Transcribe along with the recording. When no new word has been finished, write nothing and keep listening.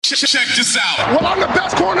Check this out. Well, I'm the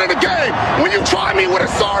best corner in the game. When you try me with a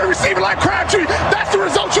sorry receiver like Crabtree, that's the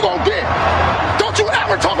result you're going to get. Don't you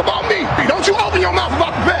ever talk about me. Don't you open your mouth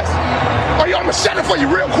about the best. Or I'm going to shut it for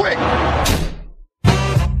you real quick.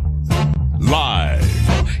 Live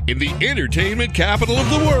in the entertainment capital of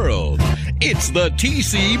the world, it's the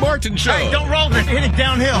TC Martin Show. Hey, don't roll it. Hit it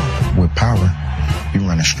downhill. With power, you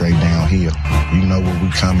running straight downhill. You know where we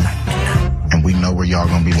coming, and we know where y'all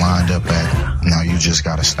gonna be lined up at. Now you just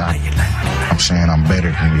gotta stop. I'm saying I'm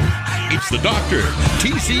better than you. It's the Doctor,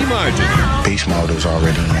 TC Martin. Beast mode is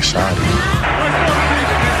already inside of you.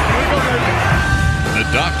 The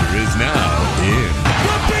Doctor is now in.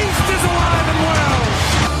 The beast is alive and well.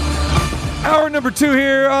 Hour number 2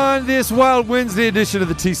 here on this Wild Wednesday edition of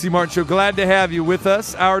the TC Martin Show. Glad to have you with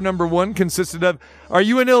us. Hour number 1 consisted of our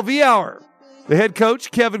UNLV hour. The head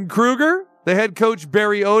coach, Kevin Kruger. The head coach,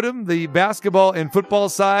 Barry Odom, the basketball and football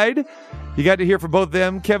side. You got to hear from both of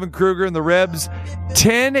them. Kevin Kruger and the Rebs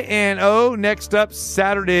 10-0. Next up,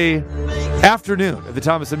 Saturday afternoon at the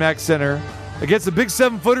Thomas & Mack Center against the Big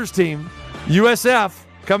 7-footers team, USF,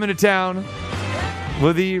 coming to town.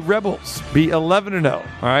 Will the Rebels be 11-0? All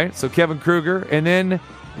right, so Kevin Kruger. And then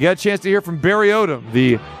you got a chance to hear from Barry Odom,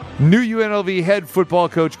 the new UNLV head football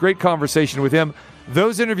coach. Great conversation with him.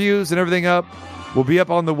 Those interviews and everything will be up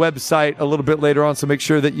on the website a little bit later on, so make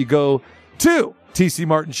sure that you go to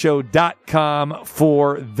tcmartinshow.com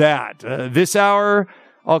for that. This hour,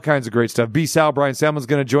 all kinds of great stuff. B-Sal, Bryan Salmond's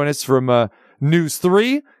going to join us from News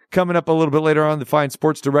 3. Coming up a little bit later on, the fine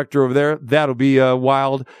sports director over there. That'll be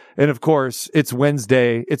wild. And, of course, it's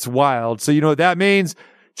Wednesday. It's wild. So you know what that means.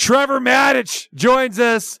 Trevor Matich joins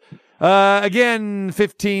us. Again,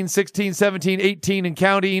 15, 16, 17, 18 and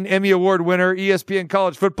counting. Emmy Award winner, ESPN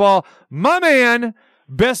College Football. My man,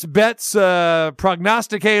 best bets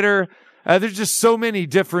prognosticator. There's just so many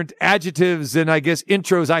different adjectives and, I guess,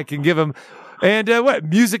 intros I can give him. And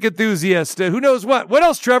music enthusiast. Who knows what? What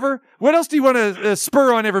else, Trevor? What else do you want to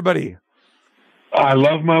spur on everybody? I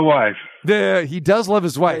love my wife. He does love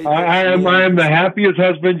his wife. I am the happiest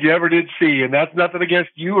husband you ever did see, and that's nothing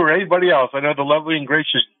against you or anybody else. I know the lovely and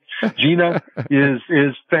gracious Gina is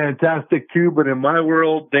fantastic too, but in my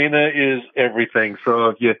world, Dana is everything. So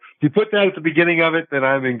if you put that at the beginning of it, then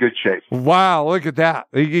I'm in good shape. Wow, look at that!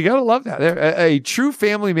 You gotta love that. A true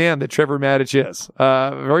family man that Trevor Matich is.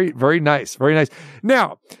 Very, very nice, very nice.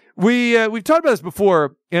 Now we've talked about this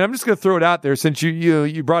before, and I'm just going to throw it out there since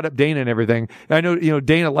you brought up Dana and everything. I know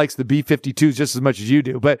Dana likes the B-52s just as much as you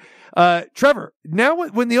do, but Trevor, now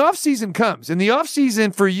when the off season comes, and the off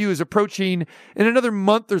season for you is approaching in another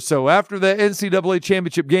month or so after the NCAA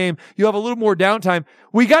championship game, you have a little more downtime.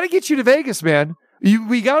 We got to get you to Vegas, man.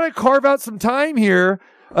 We got to carve out some time here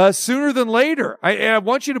sooner than later. I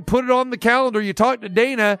want you to put it on the calendar. You talk to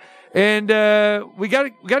Dana, and we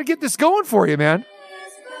got to get this going for you, man.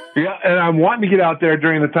 Yeah, and I'm wanting to get out there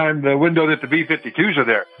during the window that the B-52s are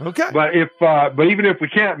there. Okay. But even if we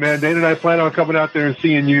can't, man, Dana and I plan on coming out there and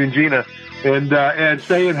seeing you and Gina and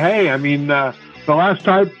saying, hey, I mean, the last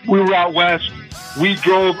time we were out west, we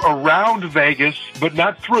drove around Vegas, but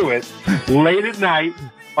not through it, late at night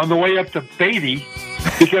on the way up to Beatty,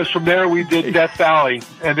 because from there we did Death Valley,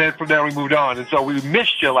 and then from there we moved on. And so we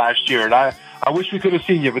missed you last year, and I wish we could have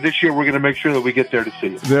seen you, but this year we're going to make sure that we get there to see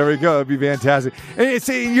you. There we go. It'd be fantastic. And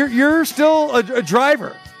you're still a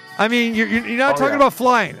driver. I mean, you're not talking about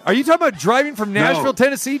flying. Are you talking about driving from Nashville,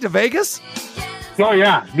 Tennessee to Vegas? Oh,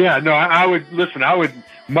 yeah. Yeah, no, I would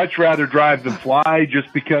much rather drive than fly,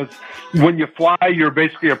 just because when you fly, you're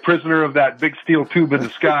basically a prisoner of that big steel tube in the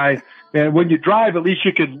sky. And when you drive, at least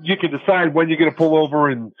you can decide when you're going to pull over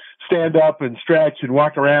and stand up and stretch and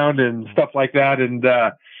walk around and stuff like that. And,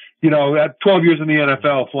 at 12 years in the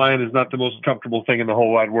NFL, flying is not the most comfortable thing in the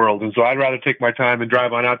whole wide world. And so I'd rather take my time and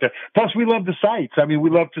drive on out there. Plus, we love the sights. I mean, we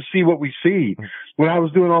love to see what we see. When I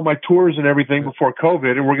was doing all my tours and everything before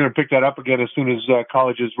COVID, and we're going to pick that up again as soon as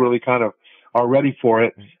colleges really kind of are ready for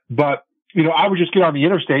it. But, I would just get on the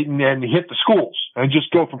interstate and hit the schools and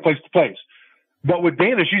just go from place to place. But with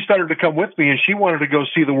Dana, she started to come with me, and she wanted to go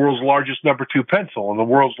see the world's largest number 2 pencil and the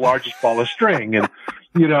world's largest ball of string, and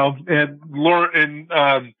and learn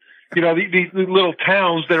and these little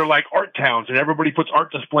towns that are like art towns, and everybody puts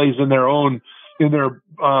art displays in their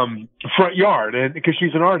front yard, and because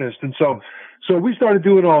she's an artist, and so we started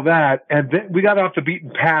doing all that, and then we got off the beaten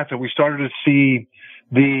path, and we started to see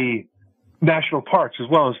the national parks as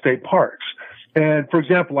well as state parks. And for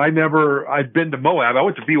example, I'd been to Moab. I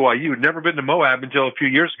went to BYU, never been to Moab until a few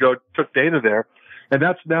years ago. Took Dana there, and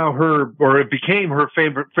that's now it became her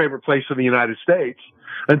favorite place in the United States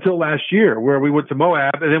until last year, where we went to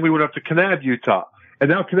Moab, and then we went up to Kanab, Utah. And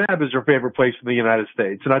now Kanab is her favorite place in the United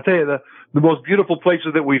States. And I tell you, the most beautiful places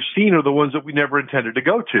that we've seen are the ones that we never intended to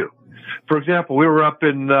go to. For example, we were up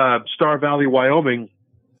in Star Valley, Wyoming,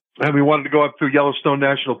 and we wanted to go up through Yellowstone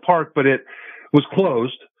National Park, but it was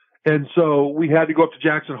closed. And so we had to go up to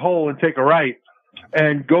Jackson Hole and take a right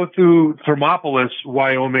and go through Thermopolis,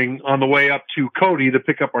 Wyoming, on the way up to Cody to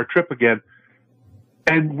pick up our trip again.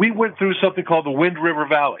 And we went through something called the Wind River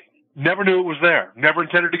Valley. Never knew it was there. Never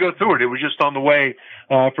intended to go through it. It was just on the way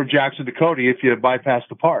from Jackson to Cody if you bypass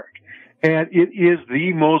the park. And it is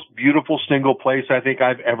the most beautiful single place I think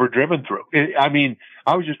I've ever driven through.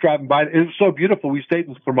 I was just driving by. It was so beautiful. We stayed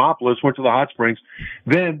in Thermopolis, went to the hot springs.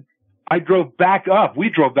 Then I drove back up. We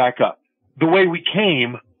drove back up the way we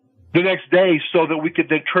came the next day so that we could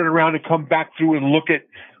then turn around and come back through and look at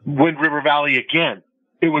Wind River Valley again.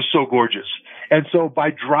 It was so gorgeous. And so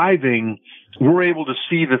by driving, we're able to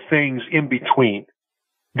see the things in between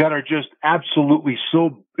that are just absolutely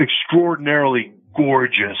so extraordinarily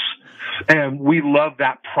gorgeous. And we love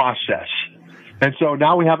that process. And so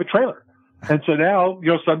now we have a trailer. And so now,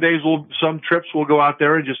 some trips we'll go out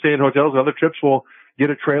there and just stay in hotels. Other trips we'll get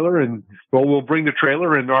a trailer and we'll bring the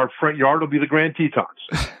trailer and our front yard will be the Grand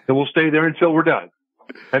Tetons. And we'll stay there until we're done.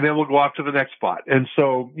 And then we'll go off to the next spot. And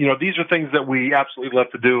so, these are things that we absolutely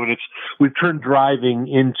love to do. And we've turned driving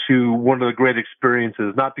into one of the great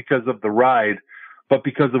experiences, not because of the ride, but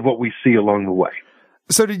because of what we see along the way.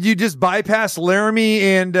 So did you just bypass Laramie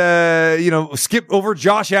and, skip over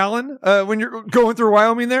Josh Allen, when you're going through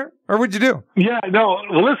Wyoming there? Or what'd you do? Yeah, no.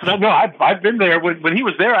 Well, listen, I've been there. When he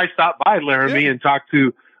was there, I stopped by Laramie and talked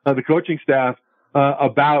to the coaching staff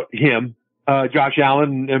about him. Josh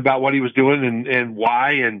Allen, about what he was doing and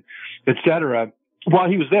why and et cetera while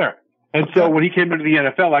he was there. And so when he came into the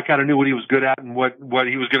NFL, I kind of knew what he was good at and what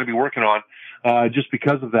he was going to be working on, just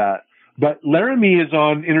because of that. But Laramie is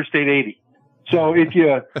on Interstate 80. So if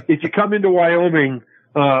you come into Wyoming,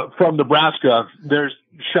 from Nebraska, there's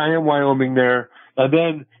Cheyenne, Wyoming there. And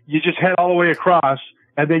then you just head all the way across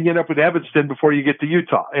and then you end up with Evanston before you get to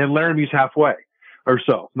Utah, and Laramie's halfway or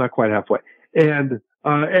so, not quite halfway. And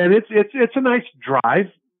it's a nice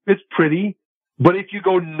drive. It's pretty. But if you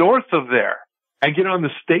go north of there and get on the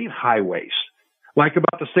state highways, like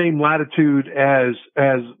about the same latitude as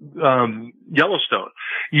Yellowstone,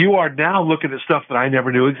 you are now looking at stuff that I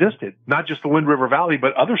never knew existed. Not just the Wind River Valley,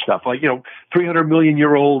 but other stuff like, 300 million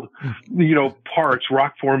year old, parks,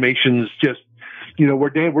 rock formations, just,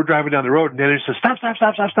 we're driving down the road and then it says, stop.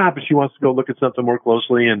 And she wants to go look at something more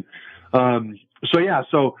closely. And,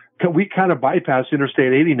 so we kind of bypass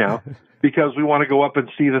Interstate 80 now because we want to go up and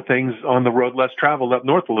see the things on the road less traveled up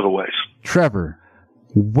north a little ways. Trevor,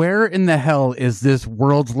 where in the hell is this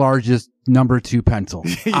world's largest number 2 pencil?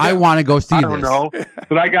 Yeah. I want to go see this. I don't know,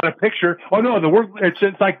 but I got a picture. Oh no,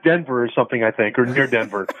 it's like Denver or something, I think, or near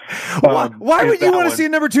Denver. Why would you want to see a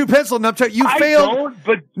number 2 pencil, Numpchuck? You failed.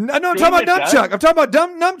 No, I'm talking about Numpchuck. I'm talking about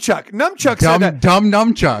dumb Numpchuck. Numpchuck said that. Dumb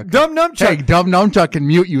Numpchuck. Dumb Numpchuck. Hey, dumb Numpchuck can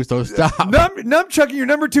mute you, so stop. Numpchuck and your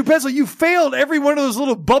number 2 pencil. You failed every one of those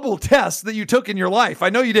little bubble tests that you took in your life.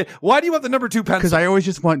 I know you did. Why do you want the number 2 pencil? Because I always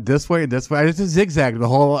just went this way and this way. I just zigzagged the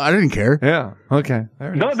whole. I didn't care. Yeah. Okay.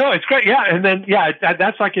 No, it's great. Yeah, and then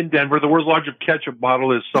that's like in Denver. The world's largest ketchup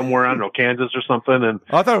bottle is somewhere, I don't know, Kansas or something. And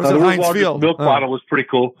I thought it was in Heinz Field. Milk bottle was pretty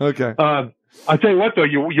cool. Okay. I tell you what, though,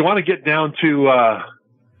 you want to get down to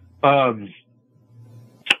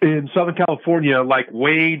in Southern California, like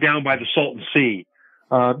way down by the Salton Sea.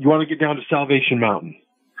 You want to get down to Salvation Mountain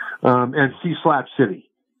and see Slap City.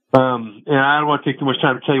 And I don't want to take too much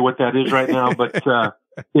time to tell you what that is right now, but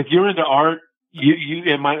if you're into art,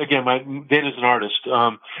 my dad is an artist.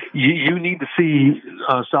 You need to see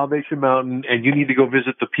Salvation Mountain, and you need to go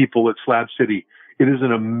visit the people at Slab City. It is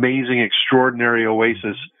an amazing, extraordinary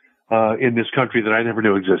oasis in this country that I never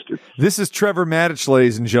knew existed. This is Trevor Matich,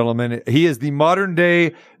 ladies and gentlemen. He is the modern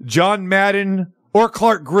day John Madden or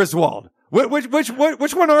Clark Griswold.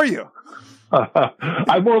 Which one are you?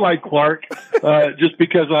 I'm more like Clark, just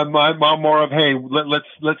because I'm more of, hey,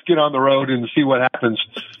 let's get on the road and see what happens,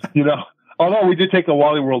 Although we did take a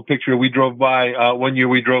Wally World picture. We drove by, one year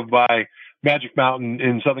we drove by Magic Mountain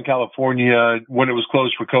in Southern California when it was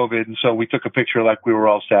closed for COVID. And so we took a picture like we were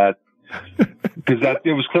all sad. Because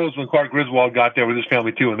it was closed when Clark Griswold got there with his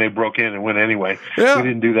family too, and they broke in and went anyway. Yeah, we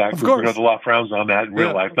didn't do that because the law frowns on that in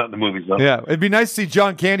real life, not in the movies though. Yeah, it'd be nice to see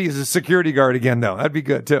John Candy as a security guard again, though. That'd be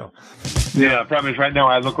good too. Yeah, problem is right now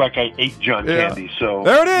I look like I ate John Candy. So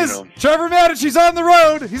there it is. Trevor Matich, he's on the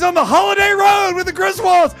road. He's on the holiday road with the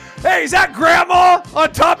Griswolds. Hey, is that Grandma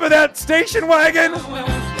on top of that station wagon?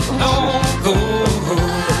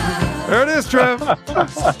 There it is, Trev.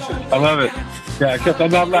 I love it. Yeah, because I'm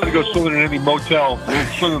not allowed to go swimming in any motel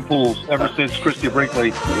swimming pools ever since Christy Brinkley,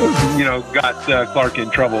 got Clark in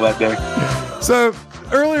trouble that day. So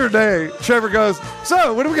earlier today, Trevor goes,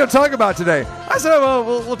 so what are we going to talk about today? I said, well,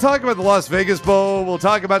 we'll talk about the Las Vegas Bowl. We'll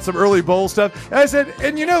talk about some early bowl stuff. And I said,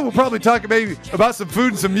 and we'll probably talk maybe about some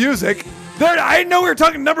food and some music. I didn't know we were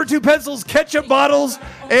talking number 2 pencils, ketchup bottles,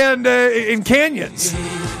 and in canyons,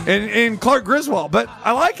 and Clark Griswold. But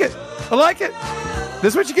I like it.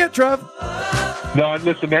 This is what you get, Trev. No, and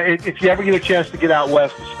listen, man, if you ever get a chance to get out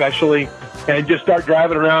west, especially, and just start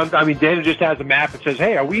driving around. I mean, Dana just has a map that says,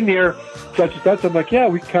 hey, are we near such and such? I'm like,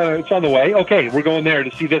 yeah, it's on the way. Okay, we're going there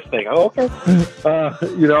to see this thing. Oh, okay.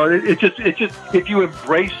 It just, if you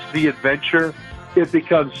embrace the adventure, it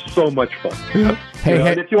becomes so much fun. Yeah.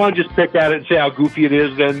 And if you want to just pick at it and say how goofy it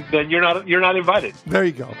is, then you're not invited. There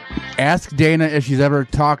you go. Ask Dana if she's ever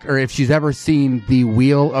talked or if she's ever seen the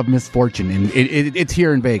Wheel of Misfortune, and it's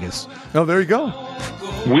here in Vegas. Oh, there you go.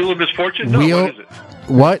 Wheel of Misfortune? No, what is it?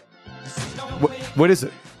 What? What is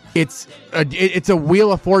it? It's a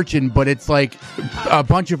Wheel of Fortune, but it's like a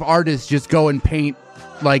bunch of artists just go and paint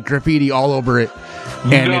like graffiti all over it.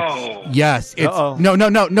 And it's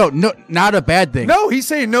no, not a bad thing. No, he's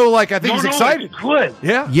saying no, like I think he's excited. It's good.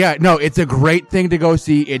 Yeah. No, it's a great thing to go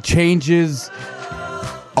see. It changes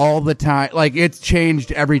all the time. Like it's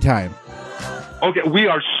changed every time. Okay, we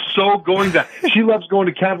are so going to. She loves going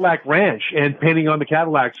to Cadillac Ranch and painting on the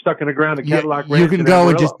Cadillac stuck in the ground at Cadillac Ranch. You can go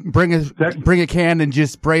and just bring a can and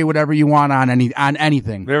just spray whatever you want on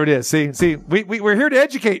anything. There it is. See, we're here to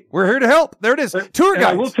educate. We're here to help. There it is. Tour guides.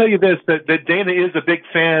 I will tell you this: that Dana is a big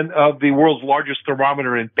fan of the world's largest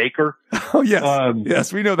thermometer in Baker. Oh yes,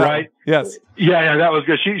 yes, we know that. Right? Yes. Yeah, that was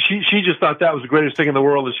good. She just thought that was the greatest thing in the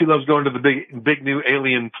world, and she loves going to the big new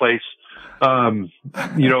alien place.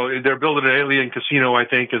 They're building an alien casino, I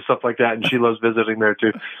think, and stuff like that, and she loves visiting there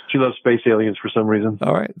too. She loves space aliens for some reason.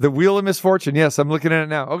 All right, the Wheel of Misfortune. Yes, I'm looking at it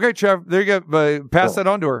now. Okay, Trev, there you go. Pass that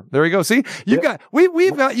on to her. There you go. See, you got.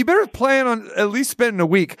 We've got. You better plan on at least spending a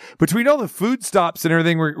week between all the food stops and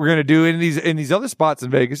everything we're going to do in these other spots in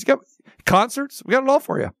Vegas. You got concerts. We got it all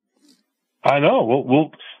for you. I know.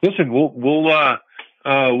 We'll listen.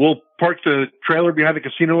 We'll park the trailer behind the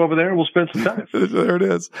casino over there, and we'll spend some time. There it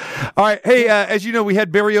is. All right. Hey, as you know, we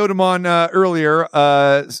had Barry Odom on earlier.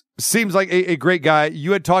 Seems like a great guy.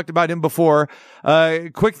 You had talked about him before.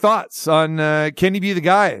 Quick thoughts on can he be the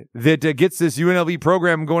guy that gets this UNLV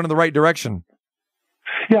program going in the right direction?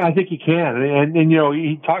 Yeah, I think he can. And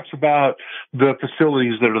he talks about the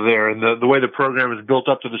facilities that are there and the way the program is built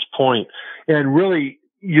up to this point. And really,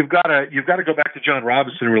 You've got to go back to John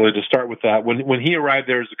Robinson really to start with that. When he arrived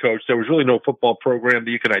there as a coach, there was really no football program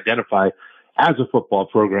that you could identify as a football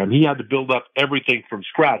program. He had to build up everything from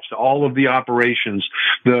scratch, all of the operations,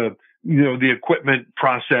 the equipment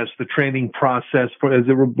process, the training process as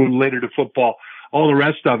it related to football, all the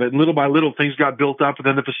rest of it. And little by little, things got built up, and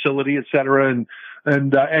then the facility, et cetera, and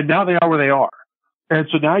now they are where they are. And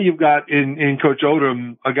so now you've got in Coach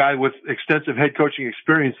Odom a guy with extensive head coaching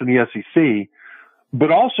experience in the SEC. But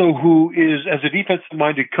also who is, as a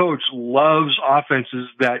defensive-minded coach, loves offenses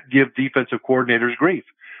that give defensive coordinators grief.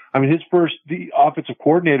 I mean, his first offensive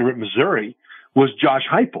coordinator at Missouri was Josh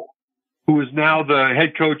Heupel, who is now the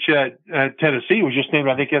head coach at Tennessee, was just named,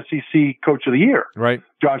 I think, SEC Coach of the Year. Right.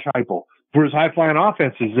 Josh Heupel, for his high-flying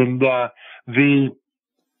offenses. And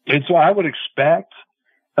so I would expect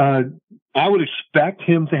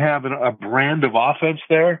him to have a brand of offense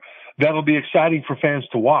there that'll be exciting for fans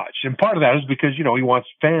to watch. And part of that is because, he wants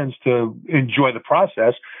fans to enjoy the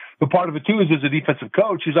process. But part of it, too, is as a defensive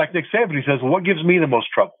coach, he's like Nick Saban. He says, well, what gives me the most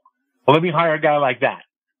trouble? Well, let me hire a guy like that.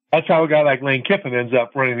 That's how a guy like Lane Kiffin ends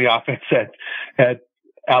up running the offense at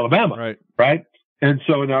Alabama. Right? And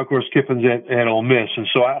so now, of course, Kiffin's at Ole Miss. And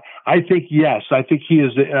so I think, yes, I think he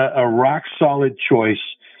is a rock-solid choice.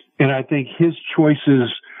 And I think his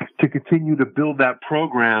choices to continue to build that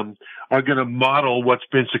program are going to model what's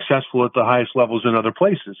been successful at the highest levels in other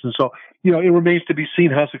places. And so, it remains to be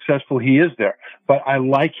seen how successful he is there. But I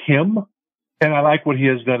like him, and I like what he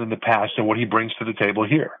has done in the past and what he brings to the table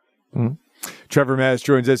here. Mm-hmm. Trevor Matich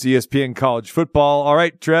joins us, ESPN College Football. All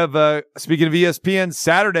right, Trev, speaking of ESPN,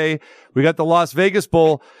 Saturday, we got the Las Vegas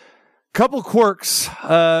Bowl. Couple quirks,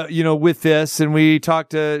 with this, and we talked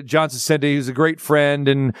to John Sassende, who's a great friend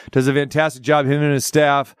and does a fantastic job, him and his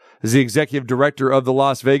staff, as the executive director of the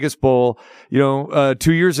Las Vegas Bowl. 2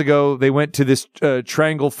 years ago, they went to this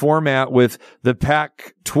triangle format with the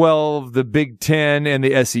Pac-12, the Big Ten, and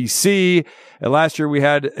the SEC. And last year, we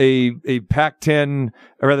had a Pac-12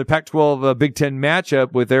 Big Ten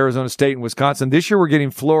matchup with Arizona State and Wisconsin. This year, we're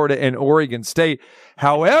getting Florida and Oregon State.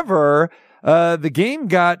 However, the game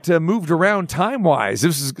got moved around time-wise.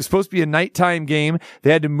 This was supposed to be a nighttime game.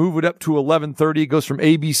 They had to move it up to 11:30. It goes from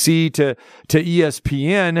ABC to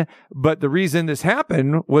ESPN. But the reason this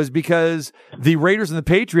happened was because the Raiders and the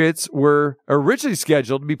Patriots were originally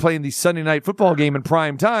scheduled to be playing the Sunday night football game in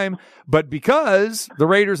prime time. But because the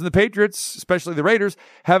Raiders and the Patriots, especially the Raiders,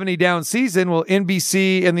 have any down season, well,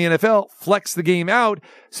 NBC and the NFL flexed the game out.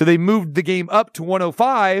 So they moved the game up to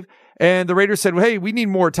 105. And the Raiders said, well, hey, we need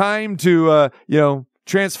more time to,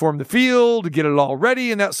 transform the field, to get it all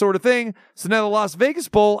ready and that sort of thing. So now the Las Vegas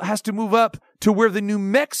Bowl has to move up to where the New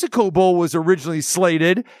Mexico Bowl was originally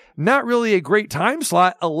slated. Not really a great time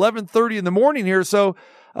slot, 11:30 in the morning here. So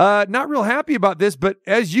not real happy about this. But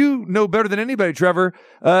as you know better than anybody, Trevor,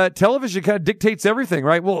 television kind of dictates everything,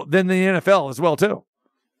 right? Well, then the NFL as well, too.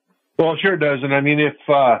 Well, it sure does. And I mean, if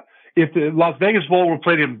the Las Vegas Bowl were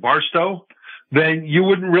played in Barstow, then you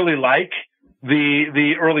wouldn't really like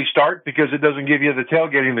the early start because it doesn't give you the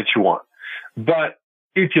tailgating that you want. But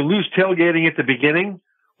if you lose tailgating at the beginning,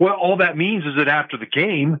 well, all that means is that after the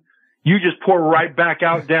game, you just pour right back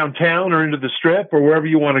out downtown or into the Strip or wherever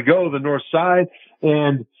you want to go, the north side,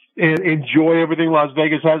 and enjoy everything Las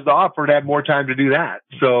Vegas has to offer to have more time to do that.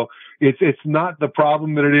 So it's not the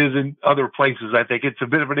problem that it is in other places. I think it's a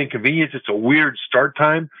bit of an inconvenience. It's a weird start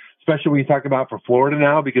time, especially when you talk about for Florida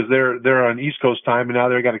now, because they're on East Coast time and now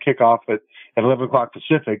they're going to kick off at 11 o'clock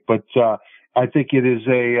Pacific. But I think it is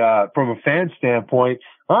from a fan standpoint,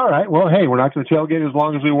 all right, well, hey, we're not going to tailgate as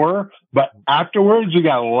long as we were, but afterwards we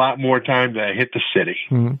got a lot more time to hit the city.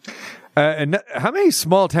 Mm-hmm. And how many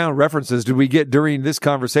small town references did we get during this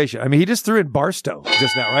conversation? I mean, he just threw in Barstow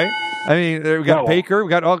just now, right? I mean, we got Baker, we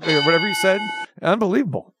got all, whatever he said.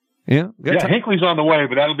 Unbelievable. Yeah. Hinckley's on the way,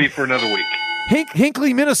 but that'll be for another week.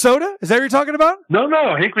 Hinckley, Minnesota? Is that what you're talking about?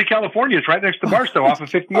 No. Hinckley, California. It's right next to Barstow off of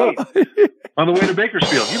 58 on the way to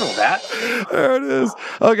Bakersfield. You know that. There it is.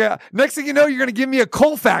 Okay. Next thing you know, you're going to give me a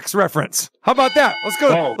Colfax reference. How about that?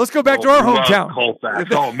 Let's go back to our hometown. Colfax.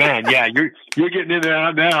 Oh man, yeah, you're getting into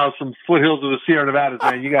that now. Some foothills of the Sierra Nevadas,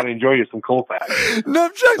 man. You got to enjoy you some Colfax. No,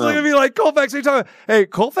 I'm just going to be like Colfax. Are talking? Hey,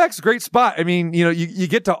 Colfax is a great spot. I mean, you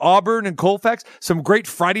get to Auburn and Colfax, some great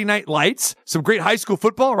Friday night lights, some great high school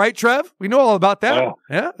football, right, Trev? We know all about that. Oh.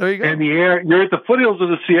 Yeah, there you go. And the air, you're at the foothills of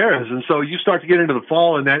the Sierras, and so you start to get into the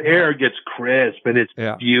fall, and that air gets crisp, and it's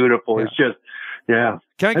beautiful. Yeah. It's just, yeah.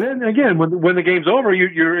 And then again, when the game's over,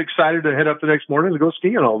 you're excited to head up the next morning and go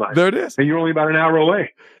skiing all night. There it is. And you're only about an hour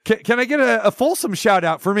away. Can I get a Folsom shout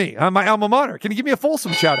out for me on my alma mater? Can you give me a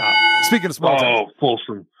Folsom shout out? Speaking of small towns. Oh,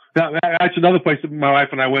 Folsom. Now, that's another place that my wife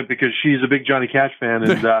and I went because she's a big Johnny Cash fan,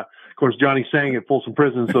 and of course Johnny sang at Folsom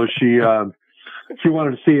Prison, so she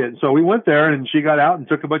wanted to see it. So we went there, and she got out and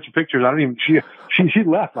took a bunch of pictures. She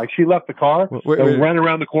left. Like, she left the car and ran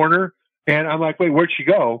around the corner, and I'm like, wait, where'd she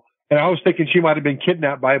go? And I was thinking she might have been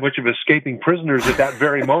kidnapped by a bunch of escaping prisoners at that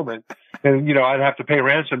very moment. And, I'd have to pay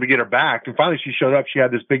ransom to get her back. And finally she showed up. She had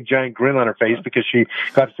this big giant grin on her face because she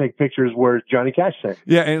got to take pictures where Johnny Cash sang.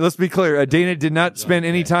 Yeah, and let's be clear. Dana did not spend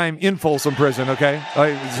any time in Folsom Prison, okay?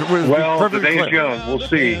 Well, the day is young. We'll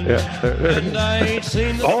see. Yeah.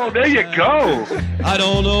 Oh, there you go. I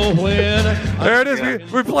don't know when. There it is.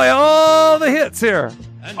 We play all the hits here.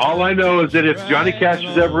 All I know is that if Johnny Cash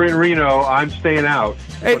is ever in Reno, I'm staying out.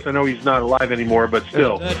 Of course, I know he's not alive anymore, but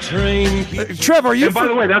still. Trevor, are you? And by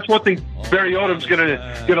the way, that's one thing Barry Odom's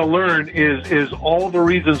gonna learn is all the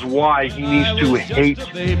reasons why he needs to hate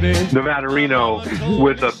Nevada Reno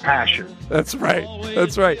with a passion. That's right.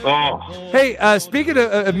 That's right. Oh. Hey, speaking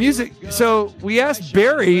of music, so we asked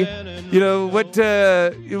Barry, what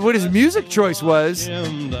his music choice was,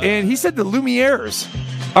 and he said the Lumières.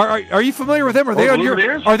 Are you familiar with them? Are they on your?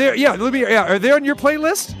 Lumières? Are they? Yeah, Lumière. Yeah, are they on your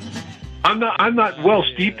playlist? I'm not well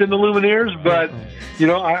steeped in the Lumières, but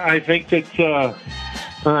I think that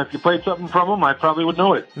if you played something from them, I probably would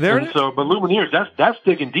know it. But Lumières, that's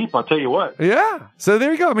digging deep. I'll tell you what. Yeah. So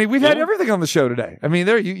there you go. I mean, we've had everything on the show today. I mean,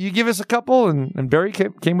 you give us a couple, and Barry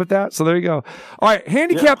came with that. So there you go. All right,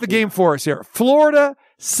 handicap the game for us here. Florida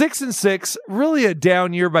 6-6, really a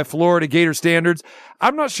down year by Florida Gator standards.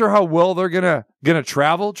 I'm not sure how well they're gonna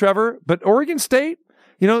travel, Trevor, but Oregon State,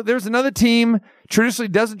 there's another team traditionally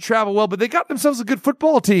doesn't travel well, but they got themselves a good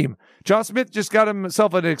football team. John Smith just got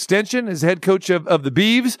himself an extension as head coach of the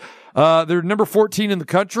Beavs. They're number 14 in the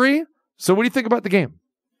country. So what do you think about the game?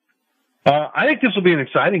 I think this will be an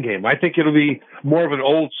exciting game. I think it'll be more of an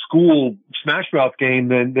old school smash mouth game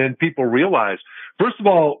than people realize. First of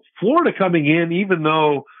all, Florida coming in, even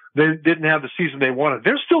though they didn't have the season they wanted,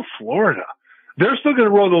 they're still Florida. They're still going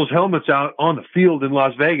to roll those helmets out on the field in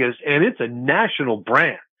Las Vegas, and it's a national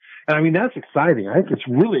brand. And I mean, that's exciting. I think it's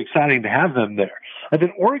really exciting to have them there. And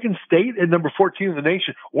then Oregon State at number 14 in the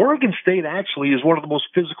nation. Oregon State actually is one of the most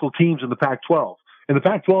physical teams in the Pac-12. And the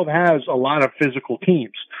Pac-12 has a lot of physical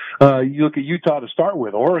teams. You look at Utah to start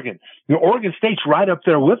with, Oregon. Oregon State's right up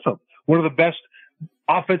there with them. One of the best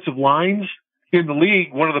offensive lines in the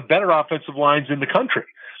league, one of the better offensive lines in the country.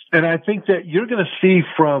 And I think that you're going to see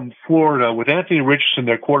from Florida, with Anthony Richardson,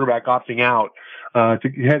 their quarterback, opting out to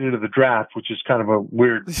head into the draft, which is kind of a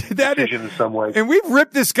weird decision in some ways. And we've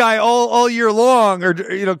ripped this guy all year long, or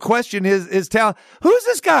question his talent. Who's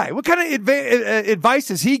this guy? What kind of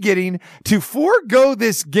advice is he getting to forego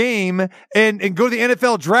this game and go to the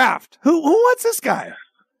NFL draft? Who wants this guy?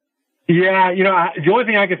 Yeah, the only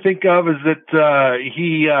thing I can think of is that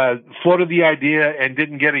he floated the idea and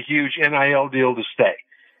didn't get a huge NIL deal to stay.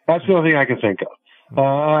 That's the only thing I can think of.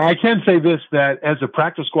 I can say this, that as a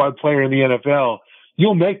practice squad player in the NFL,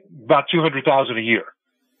 you'll make about $200,000 a year.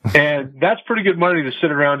 And that's pretty good money to sit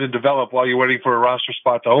around and develop while you're waiting for a roster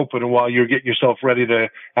spot to open and while you're getting yourself ready to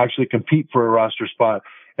actually compete for a roster spot.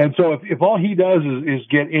 And so if all he does is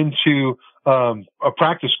get into a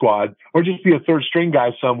practice squad or just be a third string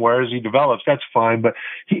guy somewhere as he develops, that's fine. But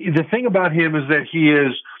the thing about him is that he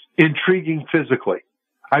is intriguing physically.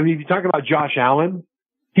 I mean, if you talk about Josh Allen,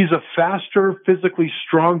 he's a faster, physically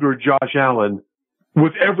stronger Josh Allen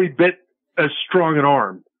with every bit as strong an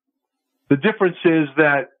arm. The difference is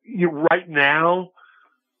that right now,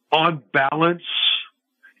 on balance,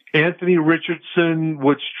 Anthony Richardson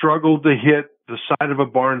would struggle to hit the side of a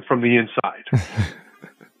barn from the inside.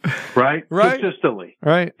 Right? Consistently.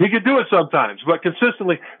 Right. He could do it sometimes, but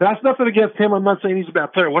consistently. That's nothing against him. I'm not saying he's a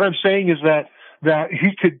bad player. What I'm saying is that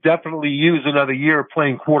he could definitely use another year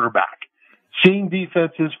playing quarterback. Seeing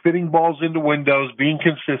defenses, fitting balls into windows, being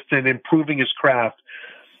consistent, improving his craft.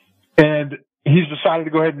 And he's decided to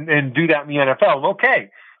go ahead and do that in the NFL. Okay.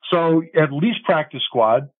 So at least practice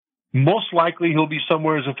squad. Most likely he'll be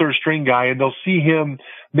somewhere as a third string guy, and they'll see him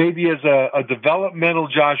maybe as a developmental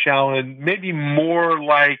Josh Allen, maybe more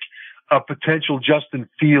like a potential Justin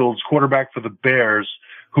Fields, quarterback for the Bears,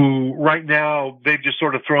 who right now they've just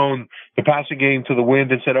sort of thrown the passing game to the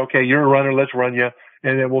wind and said, okay, you're a runner, let's run you,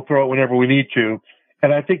 and then we'll throw it whenever we need to.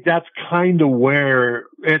 And I think that's kind of where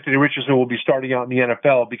Anthony Richardson will be starting out in the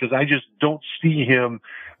NFL, because I just don't see him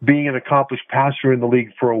being an accomplished passer in the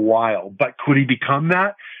league for a while. But could he become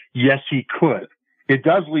that? Yes, he could. It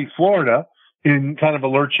does leave Florida in kind of a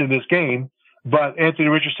lurch in this game, but Anthony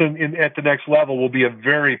Richardson at the next level will be a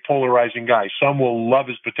very polarizing guy. Some will love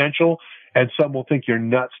his potential, and some will think you're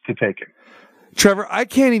nuts to take him. Trevor, I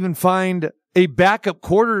can't even find a backup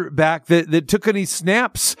quarterback that took any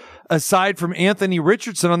snaps aside from Anthony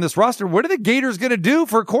Richardson on this roster. What are the Gators going to do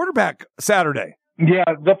for a quarterback Saturday? Yeah,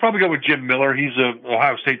 they'll probably go with Jim Miller. He's an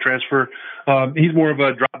Ohio State transfer. He's more of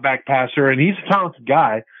a drop back passer, and he's a talented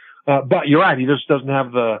guy. But you're right, he just doesn't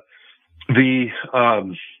have the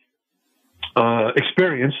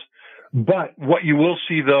experience. But what you will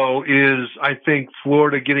see, though, is I think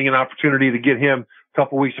Florida getting an opportunity to get him a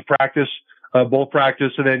couple weeks of practice, bowl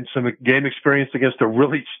practice, and then some game experience against a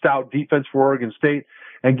really stout defense for Oregon State,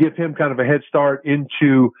 and give him kind of a head start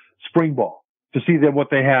into spring ball to see then what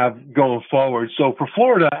they have going forward. So for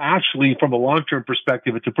Florida, actually, from a long-term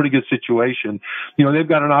perspective, it's a pretty good situation. They've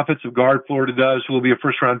got an offensive guard, Florida does, who will be a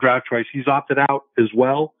first-round draft choice. He's opted out as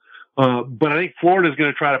well. But I think Florida's going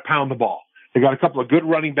to try to pound the ball. They've got a couple of good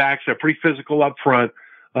running backs. They're pretty physical up front.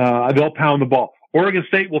 They'll pound the ball. Oregon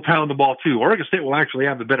State will pound the ball, too. Oregon State will actually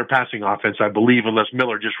have the better passing offense, I believe, unless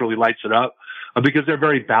Miller just really lights it up, because they're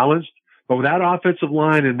very balanced. But with that offensive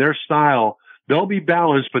line and their style, they'll be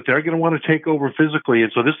balanced, but they're going to want to take over physically.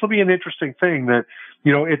 And so this will be an interesting thing that,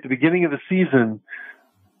 at the beginning of the season,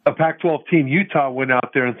 a Pac-12 team, Utah, went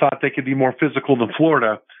out there and thought they could be more physical than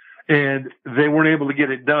Florida, and they weren't able to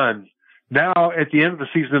get it done. Now, at the end of the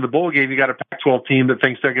season in the bowl game, you got a Pac-12 team that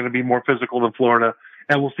thinks they're going to be more physical than Florida,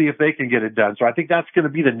 and we'll see if they can get it done. So I think that's going to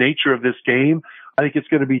be the nature of this game. I think it's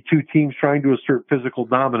going to be two teams trying to assert physical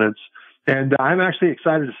dominance. And I'm actually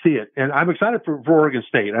excited to see it. And I'm excited for Oregon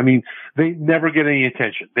State. I mean, they never get any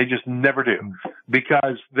attention. They just never do,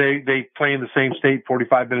 because they play in the same state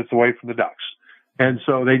 45 minutes away from the Ducks. And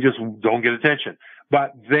so they just don't get attention.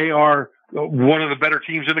 But they are one of the better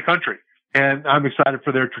teams in the country. And I'm excited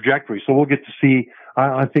for their trajectory. So we'll get to see,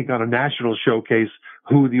 I think, on a national showcase,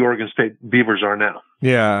 who the Oregon State Beavers are now.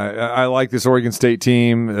 Yeah, I like this Oregon State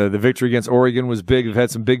team. The victory against Oregon was big. They've had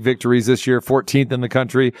some big victories this year, 14th in the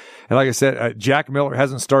country. And like I said, Jack Miller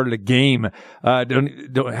hasn't started a game. Doesn't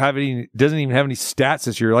even have any stats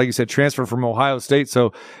this year. Like you said, transfer from Ohio State.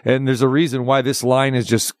 So, and there's a reason why this line is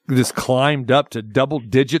just climbed up to double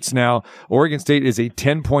digits now. Oregon State is a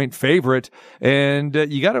 10-point favorite, and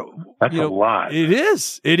you got to. That's a lot. It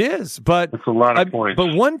is. But it's a lot of points.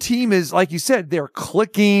 But one team is, like you said, they're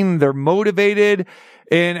clicking. They're motivated.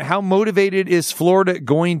 And how motivated is Florida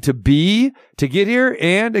going to be to get here?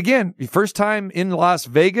 And again, first time in Las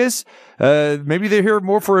Vegas. Maybe they're here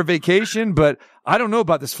more for a vacation, but I don't know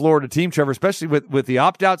about this Florida team, Trevor, especially with the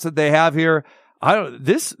opt-outs that they have here.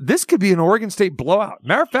 This could be an Oregon State blowout.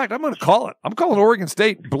 Matter of fact, I'm going to call it. I'm calling Oregon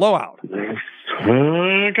State blowout.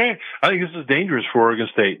 Okay. I think this is dangerous for Oregon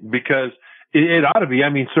State because it ought to be. I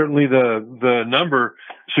mean, certainly the number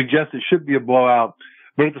suggests it should be a blowout.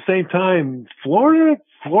 But at the same time, Florida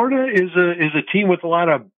is a team with a lot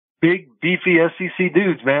of big, beefy SEC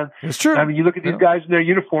dudes, man. It's true. I mean, you look at these guys in their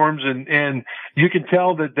uniforms and you can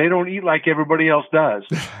tell that they don't eat like everybody else does.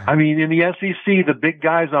 I mean, in the SEC, the big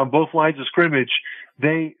guys on both lines of scrimmage,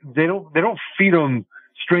 they don't feed them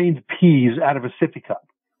strained peas out of a sippy cup,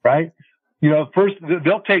 right? You know, first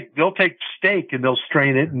they'll take steak and they'll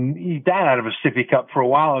strain it and eat that out of a sippy cup for a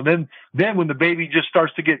while. And then when the baby just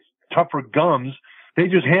starts to get tougher gums, they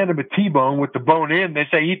just hand him a T-bone with the bone in. They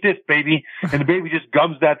say, eat this, baby. And the baby just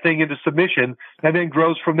gums that thing into submission and then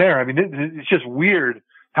grows from there. I mean, it's just weird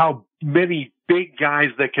how many big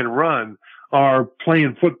guys that can run are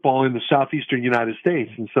playing football in the southeastern United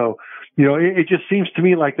States. And so, you know, it just seems to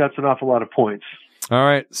me like that's an awful lot of points. All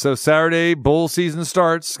right, so Saturday, bowl season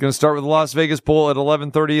starts. Going to start with the Las Vegas Bowl at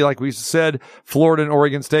 11:30, like we said, Florida and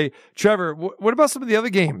Oregon State. Trevor, what about some of the other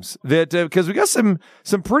games that because we got some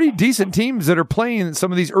pretty decent teams that are playing some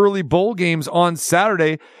of these early bowl games on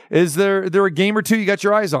Saturday. Is there a game or two you got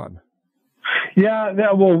your eyes on? Yeah,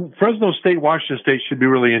 well, Fresno State, Washington State should be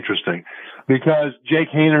really interesting because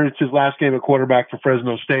Jake Haener, it's his last game at quarterback for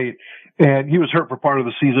Fresno State, and he was hurt for part of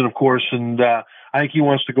the season, of course, and I think he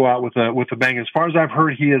wants to go out with a bang. As far as I've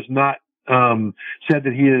heard, he has not said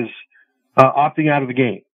that he is opting out of the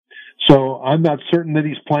game. So I'm not certain that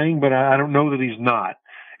he's playing, but I don't know that he's not.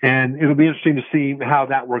 And it'll be interesting to see how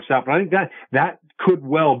that works out. But I think that could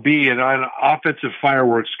well be an offensive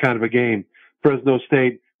fireworks kind of a game. Fresno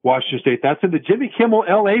State, Washington State. That's in the Jimmy Kimmel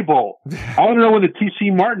LA Bowl. I want to know when the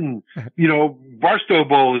TC Martin, Barstow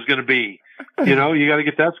Bowl is going to be. You got to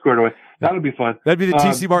get that squared away. That'll be fun. That'd be the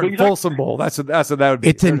TC Martin Folsom Bowl. That's what that would be.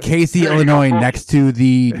 It's in Casey, Illinois, next to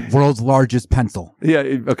the world's largest pencil. Yeah.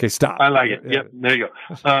 Okay. Stop. I like it. Yep. There you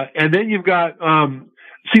go. And then you've got, the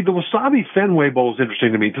Wasabi Fenway Bowl is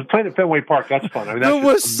interesting to me. Just playing at Fenway Park, that's fun. I mean,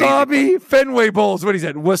 that's the Wasabi Fenway Bowl is what he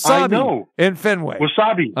said. Wasabi. I know. And Fenway.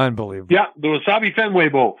 Wasabi. Unbelievable. Yeah. The Wasabi Fenway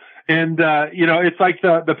Bowl. And, it's like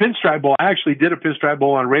the Pinstripe Bowl. I actually did a Pinstripe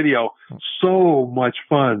Bowl on radio. So much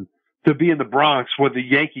fun to be in the Bronx where the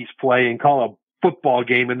Yankees play and call a football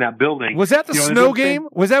game in that building. Was that the snow game?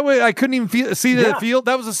 Was that what I couldn't even see the field?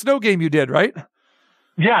 That was a snow game you did, right?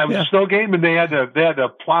 Yeah, it was a snow game, and they had to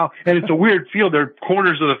plow. And it's a weird field. There are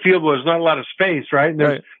corners of the field where there's not a lot of space, right? And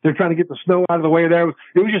they're trying to get the snow out of the way there. It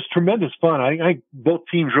was just tremendous fun. I both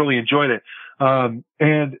teams really enjoyed it.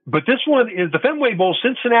 But this one is the Fenway Bowl,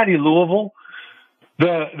 Cincinnati, Louisville.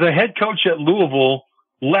 The head coach at Louisville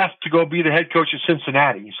left to go be the head coach at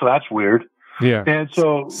Cincinnati, so that's weird. Yeah. And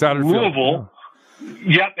so Louisville,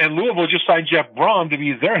 and Louisville just signed Jeff Brom to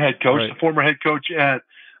be their head coach, the former head coach at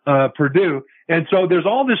Purdue. And so there's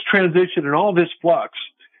all this transition and all this flux,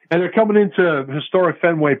 and they're coming into historic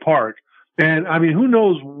Fenway Park. And I mean, who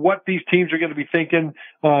knows what these teams are going to be thinking?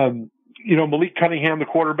 Malik Cunningham, the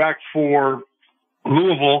quarterback for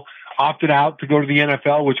Louisville, opted out to go to the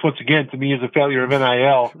NFL, which once again to me is a failure of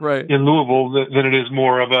NIL in Louisville than it is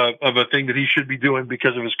more of a thing that he should be doing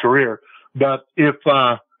because of his career. But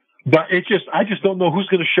I just don't know who's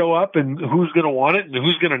going to show up and who's going to want it and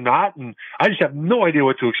who's going to not, and I just have no idea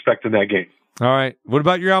what to expect in that game. All right, what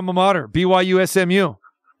about your alma mater, BYU SMU?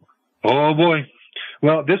 Oh boy.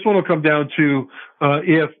 Well, this one will come down to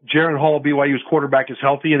if Jaron Hall, BYU's quarterback, is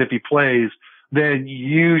healthy, and if he plays, then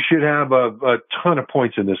you should have a ton of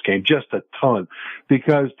points in this game, just a ton,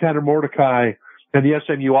 because Tanner Mordecai and the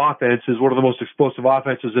SMU offense is one of the most explosive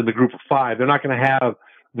offenses in the group of five. They're not going to have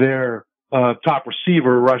their top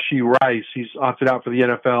receiver, Rashee Rice. He's opted out for the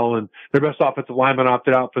NFL, and their best offensive lineman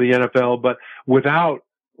opted out for the NFL. But without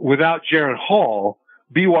Jaron Hall,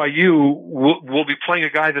 BYU will be playing a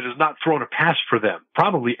guy that has not thrown a pass for them,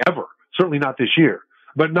 probably ever. Certainly not this year,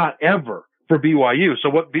 but not ever. for BYU. So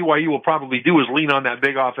what BYU will probably do is lean on that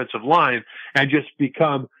big offensive line and just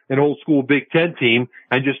become an old school Big Ten team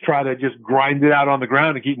and just try to just grind it out on the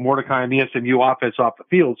ground and keep Mordecai and the SMU offense off the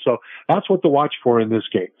field. So that's what to watch for in this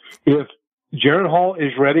game. If Jaron Hall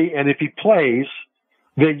is ready and if he plays,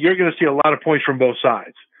 then you're going to see a lot of points from both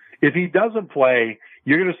sides. If he doesn't play,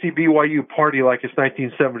 you're going to see BYU party like it's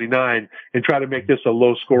 1979 and try to make this a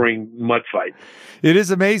low-scoring mud fight. It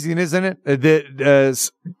is amazing, isn't it?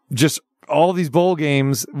 That just all these bowl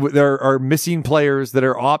games, there are missing players that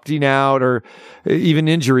are opting out or even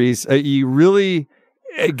injuries. You really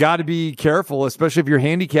got to be careful, especially if you're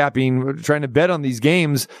handicapping, trying to bet on these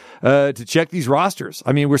games, to check these rosters.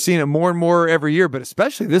 I mean, we're seeing it more and more every year, but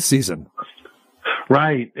especially this season.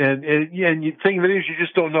 Right. And the thing of it is, you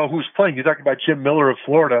just don't know who's playing. You're talking about Jim Miller of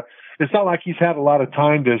Florida. It's not like he's had a lot of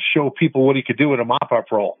time to show people what he could do in a mop-up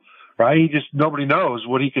role, right? Nobody knows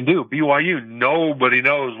what he can do. BYU, nobody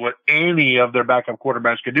knows what any of their backup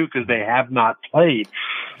quarterbacks can do because they have not played.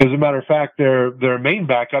 As a matter of fact, their main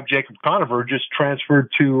backup, Jacob Conover, just transferred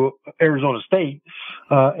to Arizona State.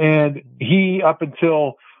 And he, up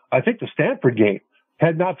until, I think, the Stanford game,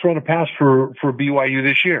 had not thrown a pass for BYU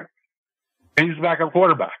this year. And he's the backup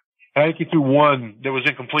quarterback. And I think he threw one that was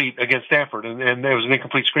incomplete against Stanford, and there was an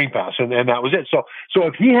incomplete screen pass, and that was it. So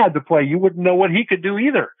if he had to play, you wouldn't know what he could do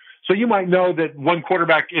either. So you might know that one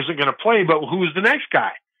quarterback isn't going to play, but who's the next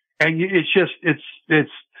guy? And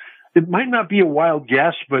it might not be a wild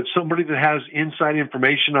guess, but somebody that has inside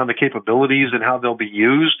information on the capabilities and how they'll be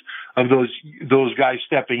used of those guys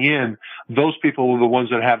stepping in, those people are the ones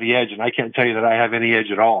that have the edge. And I can't tell you that I have any edge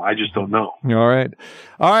at all. I just don't know. All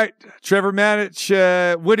right. Trevor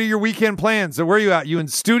Matich, what are your weekend plans? So where are you at? You in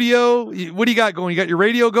studio? What do you got going? You got your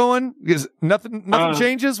radio going? Is nothing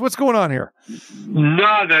changes? What's going on here?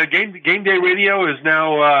 No, the game day radio is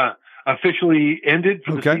now, officially ended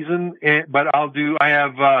for the season, but I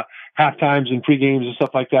have halftimes and pre-games and stuff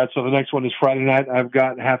like that. So the next one is Friday night. I've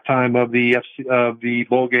got halftime of the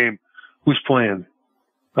bowl game. Who's playing?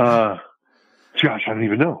 Gosh, I don't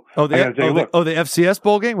even know. The FCS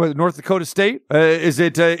bowl game with North Dakota State. Is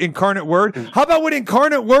it Incarnate Word? How about with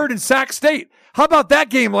Incarnate Word and Sac State? How about that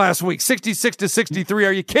game last week, 66-63?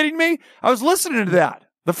 Are you kidding me? I was listening to that.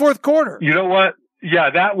 The fourth quarter. You know what?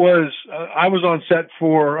 Yeah, that was, I was on set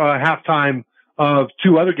for halftime of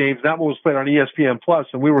two other games. That one was played on ESPN Plus,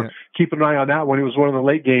 and we were keeping an eye on that one. It was one of the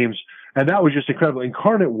late games, and that was just incredible.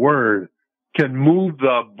 Incarnate Word can move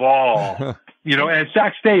the ball, and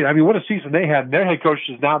Sac State, I mean, what a season they had. Their head coach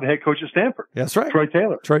is now the head coach at Stanford. That's right. Troy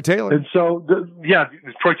Taylor. And so,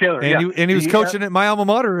 Troy Taylor. And he was coaching at my alma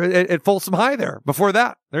mater at Folsom High there before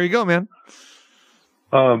that. There you go, man.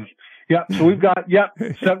 Yeah, so we've got,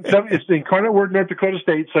 it's the Incarnate Word, North Dakota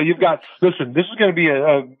State. So you've got, listen, this is going to be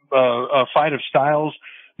a fight of styles.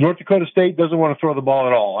 North Dakota State doesn't want to throw the ball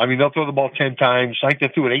at all. I mean, they'll throw the ball 10 times. I think they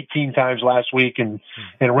threw it 18 times last week and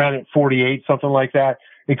ran it 48, something like that.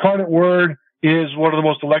 Incarnate Word is one of the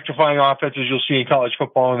most electrifying offenses you'll see in college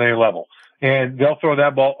football on any level. And they'll throw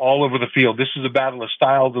that ball all over the field. This is a battle of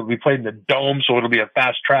styles that will be played in the dome, so it'll be a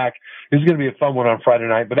fast track. This is going to be a fun one on Friday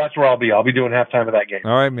night, but that's where I'll be. I'll be doing halftime of that game.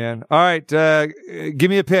 All right, man. All right, give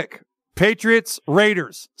me a pick. Patriots,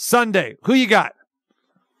 Raiders, Sunday. Who you got?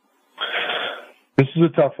 This is a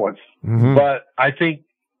tough one, but I think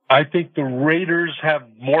the Raiders have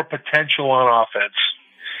more potential on offense.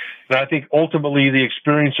 And I think ultimately the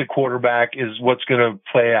experience at quarterback is what's going to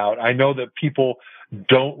play out. I know that people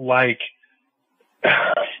don't like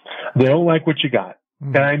what you got.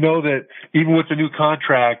 And I know that even with the new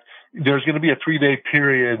contract, there's going to be a 3-day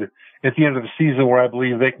period at the end of the season where I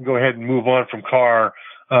believe they can go ahead and move on from Carr,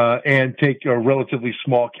 and take a relatively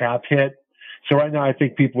small cap hit. So right now I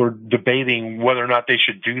think people are debating whether or not they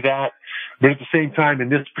should do that. But at the same time, in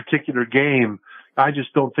this particular game, I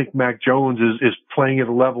just don't think Mac Jones is playing at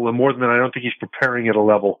a level, and more than that, I don't think he's preparing at a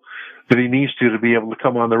level that he needs to be able to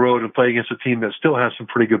come on the road and play against a team that still has some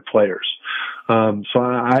pretty good players. So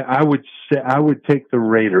I would say I would take the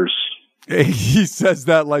Raiders. He says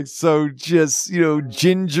that like so just,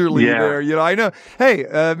 gingerly there. I know. Hey,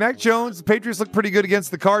 Mac Jones, the Patriots look pretty good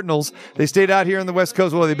against the Cardinals. They stayed out here on the West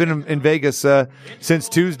Coast. Well, they've been in Vegas since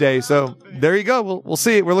Tuesday. So there you go. We'll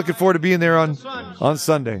see it. We're looking forward to being there on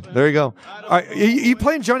Sunday. There you go. All right, you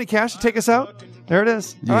playing Johnny Cash to take us out? There it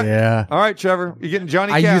is. All Yeah. Right. All right, Trevor. You're getting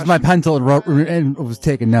Johnny Cash. I used my pencil and was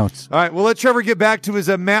taking notes. All right, we'll let Trevor get back to his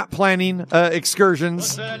map planning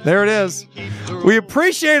excursions. There it is. We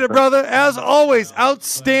appreciate it, brother. As always,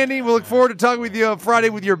 outstanding. We look forward to talking with you on Friday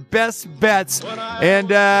with your best bets.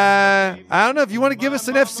 And I don't know if you want to give us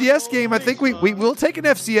an FCS game. I think we will take an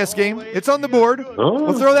FCS game. It's on the board.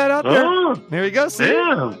 We'll throw that out there. There you go. See?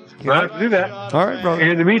 Yeah. I'll have to do that. All right, brother.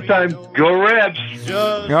 In the meantime, go Rebs.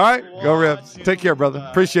 All right, go Rebs. Take care, brother.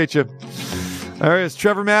 Appreciate you. There is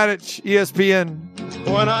Trevor Matich, ESPN.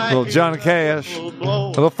 Little John Cash.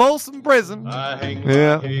 Little Folsom Prison.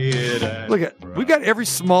 Yeah. Look at, we got every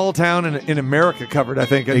small town in America covered, I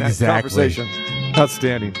think, in that conversation.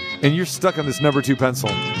 Outstanding. And you're stuck on this number 2 pencil.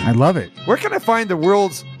 I love it. Where can I find the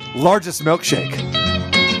world's largest milkshake?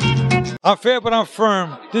 I'm fair, but I'm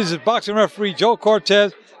firm. This is boxing referee Joe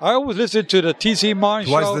Cortez. I always listen to the TC Martin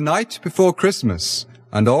Show. It was the night before Christmas,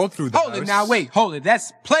 and all through the Hold it now, wait, hold it.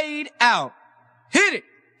 That's played out. Hit it.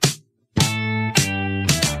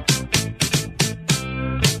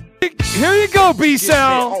 Here you go,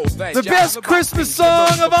 B-Sal. The best Christmas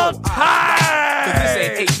song of all time.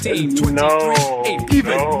 No.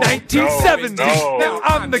 Even 1970. Now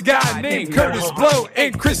I'm the guy named Curtis Blow,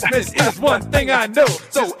 and Christmas is one thing I know.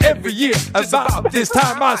 So every year about this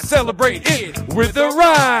time I celebrate it with a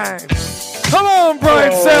rhyme. Come on,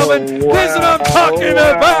 Bryan Salmond. Wow. This is what I'm talking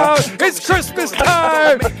about. It's Christmas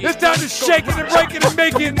time. It's time to shake it and break it and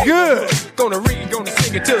make it good. Gonna read, gonna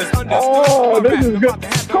sing it till it's understood. Oh, this is good.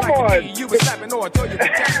 Come on. You was slapping or throw your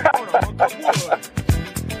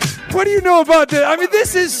What do you know about that? I mean,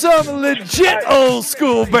 this is some legit old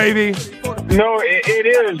school, baby. No, it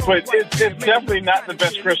is, but it's definitely not the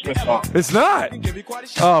best Christmas song. It's not.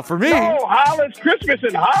 Oh, for me. No, Hollis, Christmas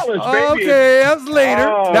in Hollis, baby. Okay, that was later.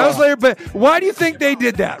 That was later. But why do you think they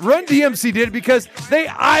did that? Run DMC did it because they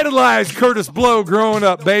idolized Curtis Blow growing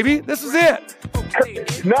up, baby. This is it.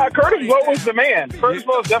 No, Curtis Blow was the man. Curtis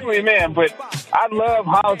Blow is definitely a man, but I love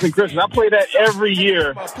Hollis and Christmas. I play that every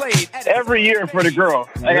year for the girl.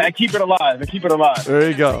 I keep it alive. There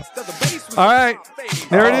you go. All right.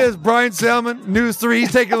 There it is. Bryan Salmond, News 3.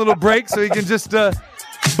 He's taking a little break so he can just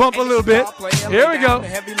bump a little bit. Here we go.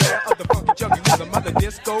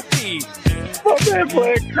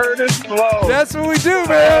 Play Curtis Blow. That's what we do,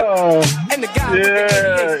 man.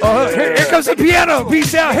 Here comes the piano.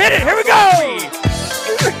 Peace out. Hit it. Here we go.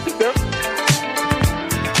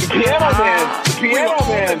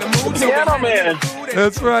 Piano man.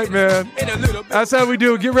 That's right, man. That's how we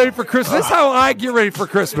do it. Get ready for Christmas. That's how I get ready for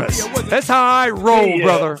Christmas. That's how I roll,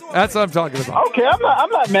 brother. That's what I'm talking about. Okay, I'm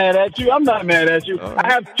not mad at you. I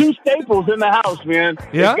have two staples in the house, man.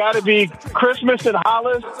 Yeah? It's got to be Christmas in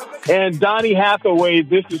Hollis and Donny Hathaway,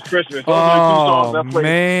 This Is Christmas. Those are the two songs I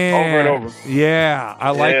play over and over. Yeah,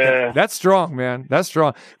 I like that. That's strong, man. That's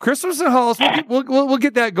strong. Christmas in Hollis, we'll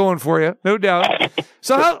get that going for you, no doubt.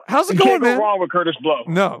 So how's it going, man? Can't go wrong with Curtis Blow.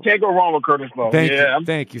 No. Can't go wrong with Curtis Blow. Thank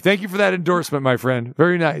you. Thank you for that endorsement, my friend.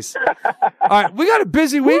 Very nice. All right, we got a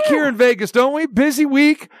busy week here in Vegas, don't we? Busy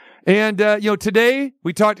week. And, today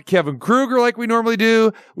we talked to Kevin Kruger like we normally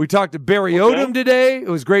do. We talked to Barry Odom today. It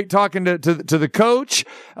was great talking to the coach.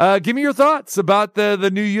 Give me your thoughts about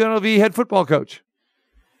the new UNLV head football coach.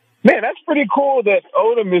 Man, that's pretty cool that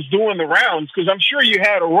Odom is doing the rounds because I'm sure you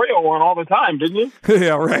had Arroyo on all the time, didn't you?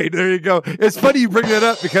 Yeah, right. There you go. It's funny you bring that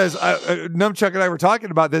up because Numchuck and I were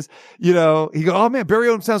talking about this. He goes, oh, man, Barry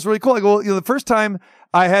Odom sounds really cool. I go, well, the first time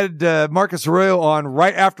I had Marcus Arroyo on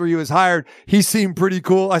right after he was hired, he seemed pretty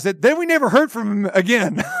cool. I said, then we never heard from him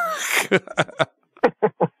again.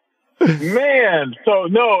 Man, so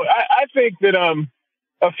no, I think that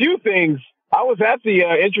a few things. I was at the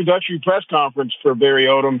introductory press conference for Barry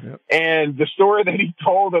Odom, and the story that he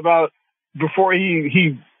told about before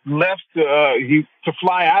he left to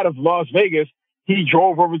fly out of Las Vegas, he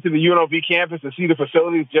drove over to the UNLV campus to see the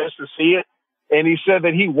facilities just to see it. And he said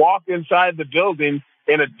that he walked inside the building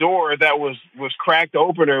and a door that was cracked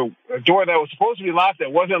open, or a door that was supposed to be locked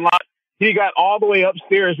that wasn't locked. He got all the way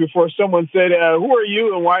upstairs before someone said, who are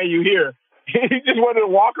you and why are you here? He just wanted to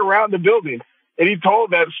walk around the building. And he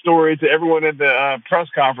told that story to everyone at the press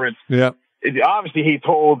conference. Yeah. Obviously, he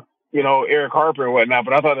told, Eric Harper and whatnot,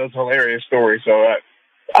 but I thought that was a hilarious story. So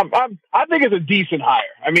I think it's a decent hire.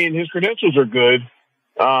 I mean, his credentials are good.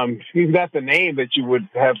 He's got the name that you would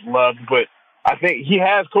have loved, but I think he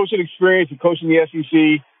has coaching experience. He coached in the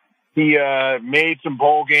SEC. He made some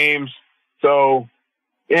bowl games. So,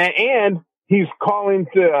 and he's calling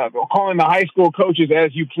the high school coaches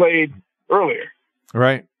as you played earlier.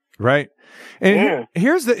 Right. Right. And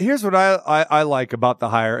here's what I like about the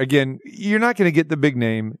hire. Again, you're not going to get the big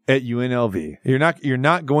name at UNLV. You're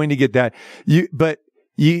not going to get that.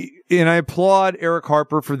 And I applaud Eric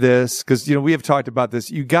Harper for this because, we have talked about this.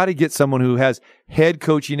 You got to get someone who has head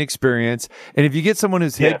coaching experience. And if you get someone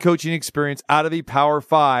who's head coaching experience out of a Power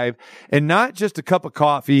 5 and not just a cup of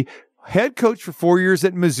coffee, head coach for 4 years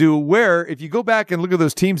at Mizzou, where if you go back and look at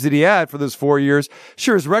those teams that he had for those 4 years,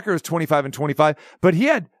 sure, his record was 25-25, but he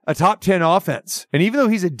had a top 10 offense. And even though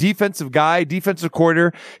he's a defensive guy, defensive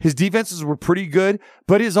coordinator, his defenses were pretty good,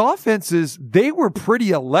 but his offenses, they were pretty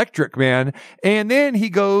electric, man. And then he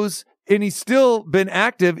goes and he's still been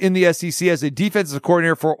active in the SEC as a defensive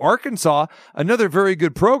coordinator for Arkansas, another very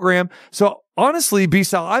good program. So honestly,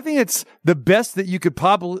 B-Sal, I think it's the best that you could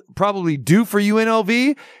probably do for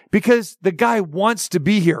UNLV because the guy wants to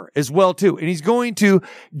be here as well, too. And he's going to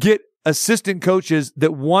get assistant coaches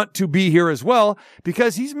that want to be here as well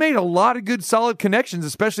because he's made a lot of good, solid connections,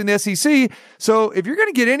 especially in the SEC. So if you're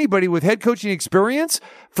going to get anybody with head coaching experience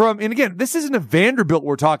and again, this isn't a Vanderbilt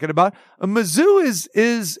we're talking about. Mizzou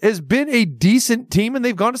has been a decent team, and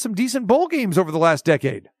they've gone to some decent bowl games over the last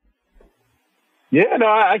decade. Yeah, no,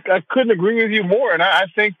 I couldn't agree with you more. And I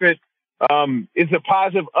think that it's a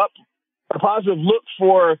positive look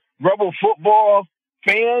for Rebel football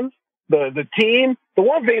fans, the team. The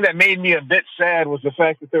one thing that made me a bit sad was the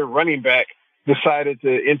fact that their running back decided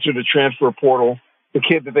to enter the transfer portal. The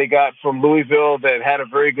kid that they got from Louisville that had a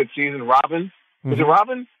very good season, Robin. Was it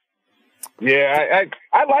Robin? Yeah,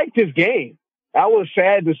 I liked his game. I was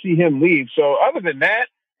sad to see him leave. So other than that,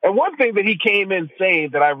 and one thing that he came in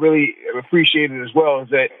saying that I really appreciated as well is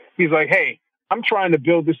that he's like, hey, I'm trying to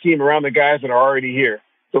build this team around the guys that are already here.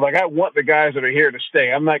 So, I want the guys that are here to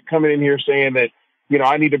stay. I'm not coming in here saying that,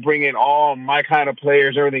 I need to bring in all my kind of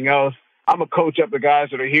players, everything else. I'm going to coach up the guys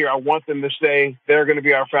that are here. I want them to stay. They're going to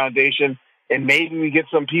be our foundation. And maybe we get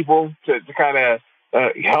some people to kind of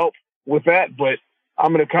help with that. But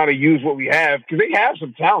I'm going to kind of use what we have because they have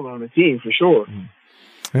some talent on the team for sure.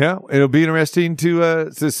 Yeah, it'll be interesting to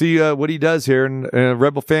see what he does here. And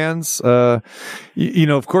Rebel fans, of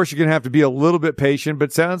course, you're going to have to be a little bit patient.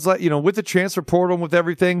 But it sounds like, with the transfer portal and with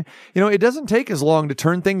everything, it doesn't take as long to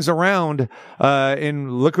turn things around.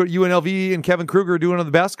 And look what UNLV and Kevin Kruger are doing on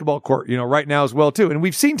the basketball court, right now as well, too. And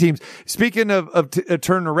we've seen teams, speaking of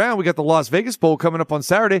turning around, we got the Las Vegas Bowl coming up on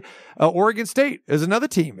Saturday. Oregon State is another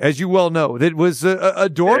team, as you well know, that was a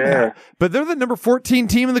doormat. But they're the number 14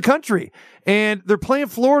 team in the country. And they're playing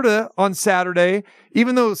Florida on Saturday,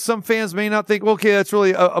 even though some fans may not think, well, okay, that's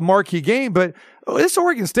really a marquee game. But this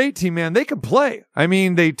Oregon State team, man, they can play. I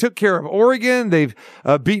mean, they took care of Oregon. They've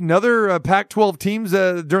beaten other Pac-12 teams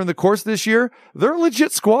during the course of this year. They're a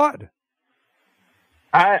legit squad.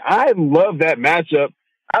 I love that matchup.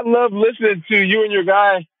 I love listening to you and your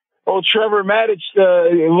guy, Trevor Matich,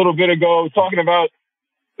 a little bit ago, talking about,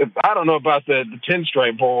 I don't know about the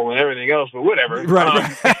Pinstripe Bowl and everything else, but whatever.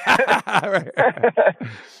 Right.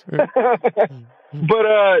 But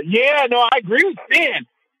I agree with Dan.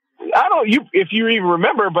 If you even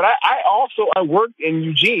remember, but I worked in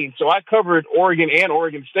Eugene, so I covered Oregon and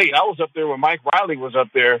Oregon State. I was up there when Mike Riley was up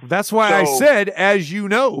there. That's why I said, as you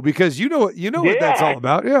know, because you know what that's all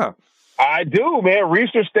about. Yeah, I do, man.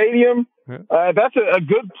 Reeser Stadium. That's a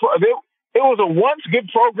good. It was a once good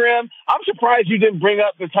program. I'm surprised you didn't bring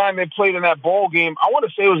up the time they played in that bowl game. I want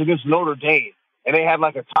to say it was against Notre Dame, and they had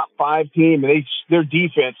like a top 5 team, and their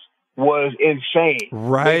defense was insane.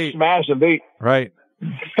 Right. They smashed them. Right.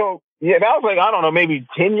 So, that was like, I don't know, maybe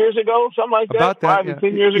 10 years ago, something like that. About that, 5 to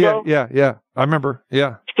 10 years ago. Yeah. I remember.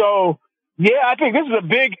 Yeah. So, I think this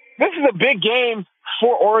is a big game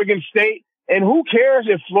for Oregon State. And who cares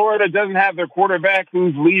if Florida doesn't have their quarterback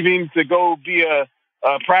who's leaving to go be a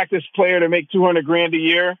practice player to make $200,000 a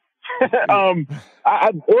year.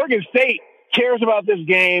 Oregon State cares about this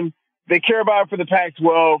game. They care about it for the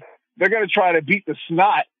Pac-12. They're going to try to beat the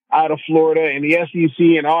snot out of Florida and the SEC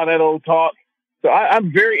and all that old talk. So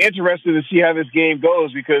I'm very interested to see how this game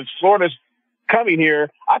goes because Florida's coming here.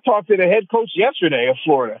 I talked to the head coach yesterday of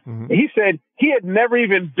Florida. Mm-hmm. And he said he had never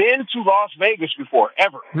even been to Las Vegas before,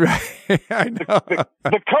 ever. Right. I know.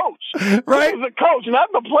 The coach. Right. This is the coach, not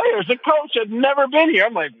the players. The coach had never been here.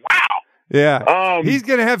 I'm like, wow. Yeah. He's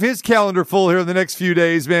going to have his calendar full here in the next few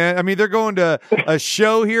days, man. I mean, they're going to a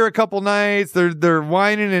show here a couple nights. They're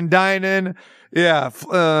whining and dining. Yeah.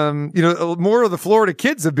 More of the Florida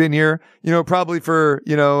kids have been here, probably for,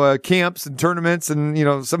 camps and tournaments and,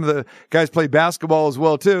 some of the guys play basketball as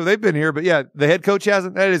well too. They've been here, but yeah, the head coach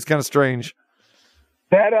hasn't. That is kind of strange.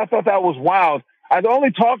 I thought that was wild. I'd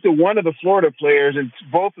only talked to one of the Florida players and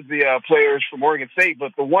both of the players from Oregon State,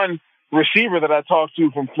 but the one receiver that I talked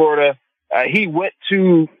to from Florida, he went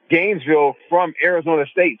to Gainesville from Arizona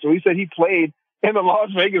State. So he said he played in the Las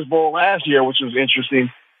Vegas Bowl last year, which was interesting.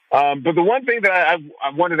 But the one thing that I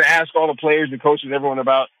wanted to ask all the players and coaches, everyone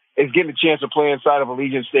about, is getting a chance to play inside of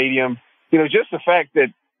Allegiant Stadium. Just the fact that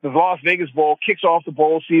the Las Vegas Bowl kicks off the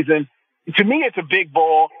bowl season. To me, it's a big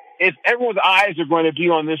bowl. Everyone's eyes are going to be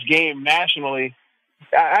on this game nationally.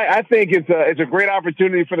 I think it's a great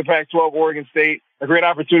opportunity for the Pac-12, Oregon State, a great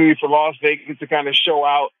opportunity for Las Vegas to kind of show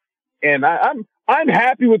out. And I'm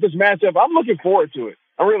happy with this matchup. I'm looking forward to it.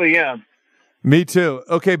 I really am. Me too.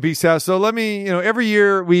 Okay, B-Sal. So let me, every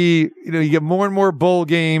year you get more and more bowl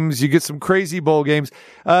games. You get some crazy bowl games.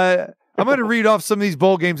 I'm going to read off some of these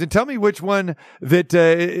bowl games and tell me which one that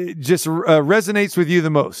just resonates with you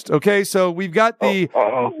the most. Okay, so we've got the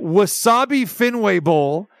Wasabi Fenway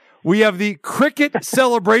Bowl. We have the Cricket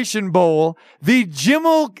Celebration Bowl, the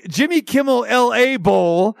Jimmy Kimmel L.A.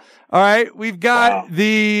 Bowl. All right, we've got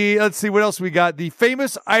let's see what else we got. The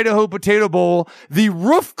famous Idaho Potato Bowl, the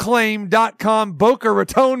roofclaim.com Boca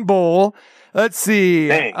Raton Bowl. Let's see.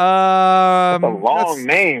 That's a long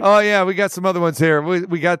name. Oh, yeah, we got some other ones here.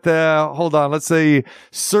 We got hold on, let's see,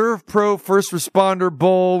 Serve Pro First Responder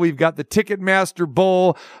Bowl. We've got the Ticketmaster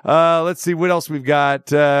Bowl. Let's see what else we've got.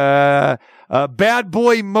 Bad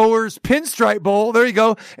Boy Mowers Pinstripe Bowl. There you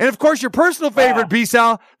go. And, of course, your personal favorite,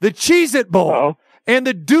 B-Sal, the Cheez-It Bowl. Uh-oh. And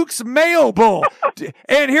the Duke's Mayo Bowl.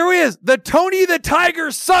 And here he is, the Tony the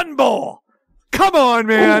Tiger Sun Bowl. Come on,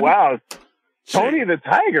 man. Ooh, wow. Tony the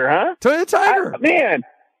Tiger, huh? Tony the Tiger. Man,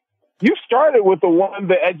 you started with the one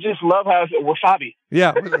that I just love how it's wasabi.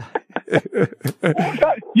 Yeah.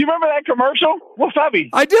 You remember that commercial? Wasabi.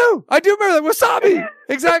 I do remember that. Wasabi.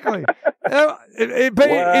 Exactly.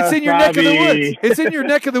 It's in your neck of the woods. It's in your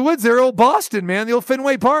neck of the woods there, old Boston, man, the old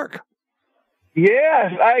Fenway Park.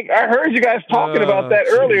 Yes, I heard you guys talking about that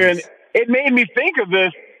earlier, and it made me think of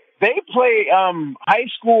this. They play high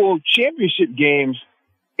school championship games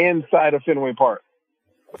inside of Fenway Park.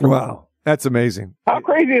 Wow, that's amazing. How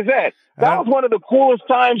crazy is that? That was one of the coolest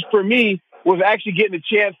times for me, was actually getting a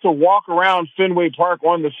chance to walk around Fenway Park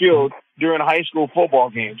on the field during a high school football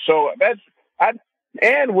game. So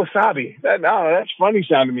and wasabi. That's funny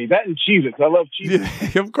sound to me. That and Cheez-Its. I love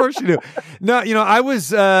Cheez-Its. Yeah, of course you do. No, I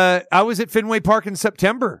was at Fenway Park in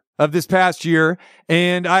September of this past year,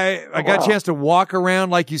 and I got a chance to walk around,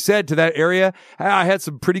 like you said, to that area. I had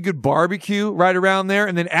some pretty good barbecue right around there,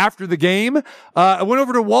 and then after the game, I went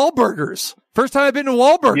over to Wahlburgers. First time I've been to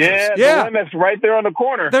Wahlburgers. Yeah, the one that's right there on the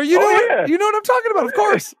corner. There, you know what I'm talking about, of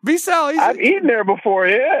course. B-Sal. I've eaten there before,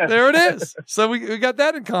 yeah. There it is. So we got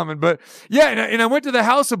that in common. But yeah, and I went to the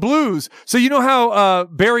House of Blues. So you know how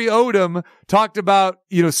Barry Odom talked about,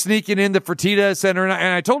 sneaking in the Fertitta Center,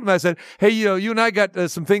 and I told him, I said, hey, you and I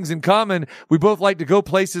got some things in common. We both like to go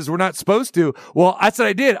places we're not supposed to. Well, that's what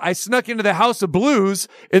I did. I snuck into the House of Blues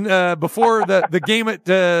before the game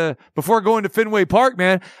before going to Fenway Park,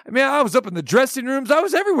 man. I was up in the dressing rooms. I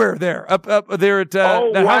was everywhere there, up there at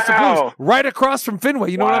the House of Blues, right across from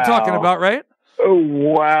Fenway. You know what I'm talking about, right? Oh,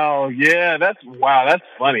 wow. Yeah, that's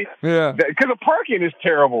funny. Yeah. Because the parking is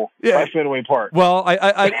terrible by Fenway Park. Well,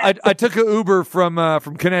 I took an Uber from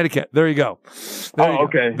Connecticut. There you go.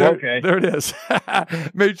 Okay. There it is.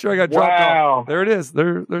 Made sure I got dropped off. There it is.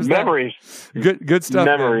 There's memories. That. Good stuff.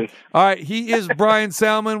 Memories. Man. All right. He is Bryan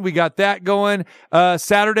Salmond. We got that going.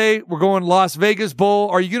 Saturday, we're going Las Vegas Bowl.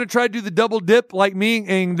 Are you going to try to do the double dip like me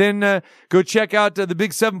and then go check out the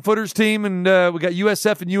big 7-footers team? And we got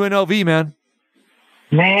USF and UNLV, man.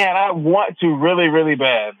 Man, I want to really, really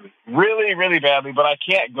badly. Really, really badly, but I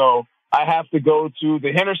can't go. I have to go to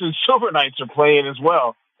the Henderson Silver Knights are playing as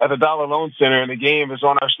well at the Dollar Loan Center, and the game is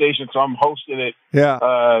on our station, so I'm hosting it.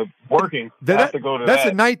 Yeah. Working. I have to go to that's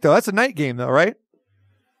a night, though. That's a night game, though, right?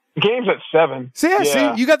 The game's at 7. See,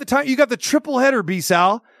 you got the time. You got the triple header,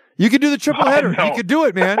 B-Sal. You can do the triple header. You can do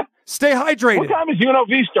it, man. Stay hydrated. What time does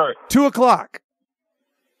UNLV start? 2:00.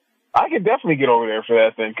 I can definitely get over there for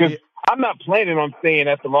that thing, because I'm not planning on staying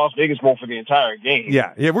at the Las Vegas Bowl for the entire game.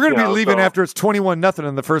 Yeah. We're going to be leaving after it's 21-0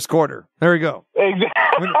 in the first quarter. There we go.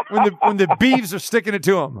 Exactly. When the Beavs are sticking it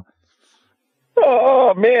to them.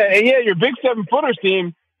 Oh man, and yeah, your big 7-footers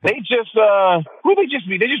team. They just who they just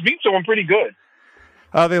beat? They just beat someone pretty good.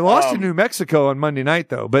 They lost to New Mexico on Monday night,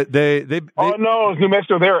 though. But they oh no, New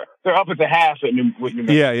Mexico. They're up at the half at New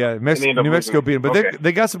Mexico. Yeah. New Mexico beat them, but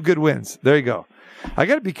they got some good wins. There you go. I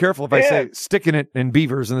got to be careful if I say sticking it and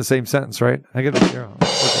Beavers in the same sentence, right? I got to be careful.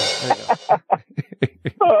 Okay, there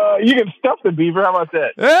you go. You can stuff the beaver. How about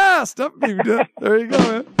that? Yeah, stuff the beaver. There you go,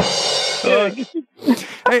 man.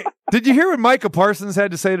 Hey, did you hear what Micah Parsons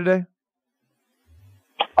had to say today?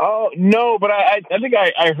 Oh no, but I think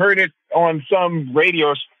I heard it on some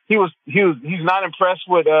radio. He's not impressed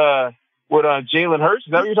with Jalen Hurts.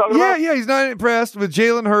 Is that what you're talking about? Yeah, he's not impressed with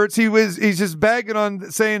Jalen Hurts. He's just bagging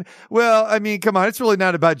on saying, well, I mean, come on, it's really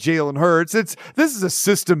not about Jalen Hurts. This is a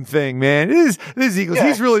system thing, man. It is Eagles. Yeah.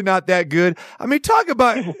 He's really not that good. I mean, talk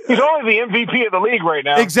about he's only the MVP of the league right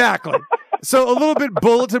now. Exactly. So a little bit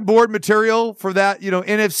bulletin board material for that,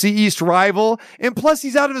 NFC East rival. And plus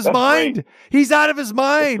he's out of his mind. Great. He's out of his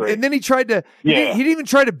mind. And then he tried to, he didn't even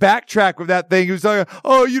try to backtrack with that thing. He was like,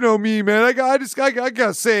 oh, you know me, man. I got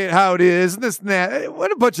to say it how it is and this and that.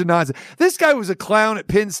 What a bunch of nonsense. This guy was a clown at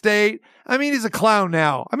Penn State. I mean, he's a clown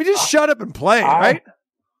now. I mean, just shut up and play, right?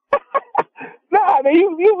 Nah, man,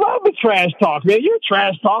 you love the trash talk, man. You're a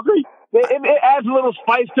trash talker. It adds a little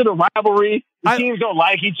spice to the rivalry. The teams don't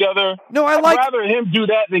like each other. No, I'd rather him do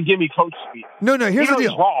that than give me coach speak. No, here's the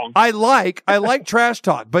deal. Wrong. I like trash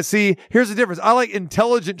talk, but see, here's the difference. I like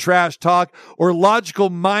intelligent trash talk or logical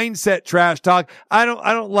mindset trash talk. I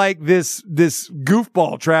don't like this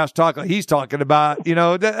goofball trash talk like he's talking about.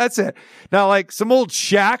 That's it. Now, like some old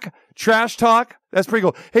Shaq trash talk, that's pretty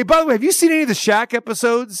cool. Hey, by the way, have you seen any of the Shaq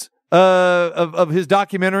episodes of his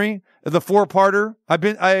documentary? The 4-parter.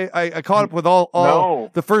 I caught up with all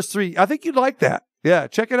the first 3. I think you'd like that. Yeah,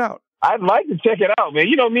 check it out. I'd like to check it out, man.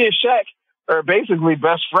 Me and Shaq are basically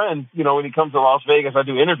best friends. When he comes to Las Vegas, I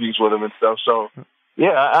do interviews with him and stuff. So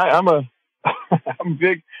yeah, I'm a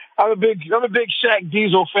big Shaq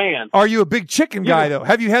Diesel fan. Are you a big chicken guy though?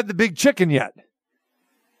 Have you had the big chicken yet?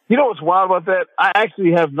 You know what's wild about that? I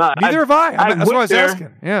actually have not. Neither have I. That's what I was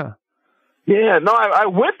asking. Yeah. Yeah. No, I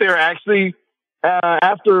went there actually.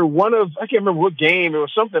 After I can't remember what game, it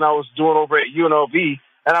was something I was doing over at UNLV,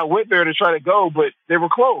 and I went there to try to go, but they were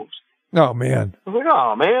closed. Oh, man. I was like,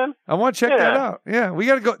 oh, man. I want to check that out. Yeah, we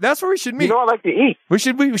got to go. That's where we should meet. I like to eat. We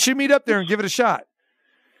should meet up there and give it a shot.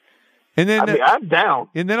 And then I'm down.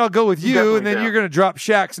 And then I'll go with you, and then you're going to drop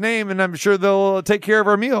Shaq's name, and I'm sure they'll take care of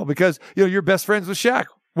our meal because you're best friends with Shaq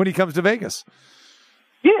when he comes to Vegas.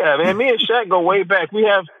 Yeah, man. Me and Shaq go way back. We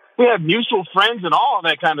have mutual friends and all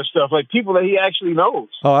that kind of stuff, like people that he actually knows.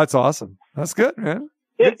 Oh, that's awesome. That's good, man.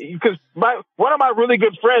 Yeah, because one of my really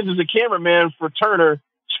good friends is a cameraman for Turner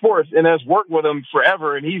Sports and has worked with him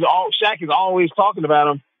forever. And Shaq is always talking about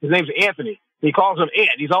him. His name's Anthony. He calls him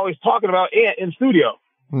Ant. He's always talking about Ant in studio.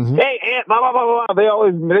 Mm-hmm. Hey, Ant, blah, blah, blah,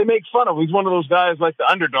 blah. They make fun of him. He's one of those guys like the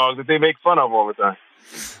underdog that they make fun of all the time.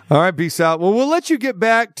 All right, peace out. Well, we'll let you get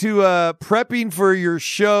back to prepping for your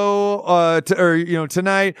show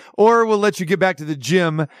tonight, or we'll let you get back to the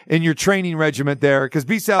gym in your training regiment there because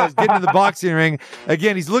B-Sal is getting to the boxing ring.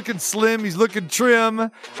 Again, he's looking slim. He's looking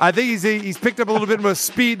trim. I think he's picked up a little bit more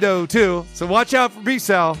speed, though, too. So watch out for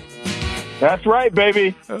B-Sal. That's right,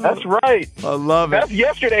 baby. That's right. I love it. That's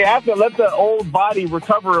yesterday. I have to let the old body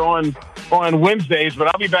recover on Wednesdays, but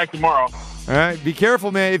I'll be back tomorrow. All right, be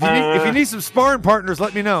careful, man. If you need some sparring partners,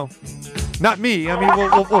 let me know. Not me. I mean,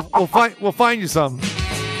 we'll find you some.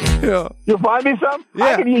 Yeah. You'll find me some?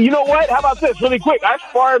 Yeah. You know what? How about this? Really quick. I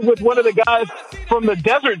sparred with one of the guys from the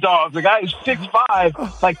Desert Dogs. The guy who's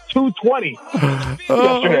 6'5", like 220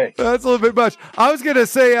 yesterday. That's a little bit much. I was gonna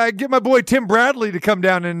say get my boy Tim Bradley to come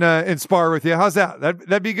down and spar with you. How's that?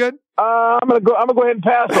 That'd be good. I'm gonna go ahead and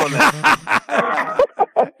pass on that.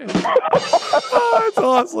 That's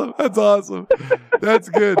awesome. That's awesome. That's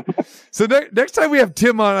good. So next time we have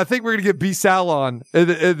Tim on, I think we're gonna get B-Sal on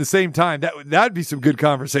at the same time. That'd be some good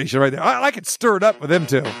conversation right there. I could stir it up with him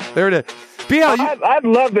too. There it is. I'd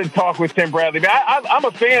love to talk with Tim Bradley. I'm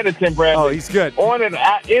a fan of Tim Bradley. Oh, he's good.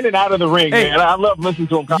 In and out of the ring, man. I love listening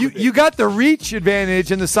to him. You got the reach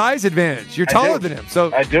advantage and the size advantage. You're taller than him,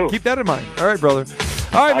 so I do. Keep that in mind. All right, brother.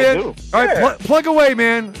 All right, man. All right, plug away,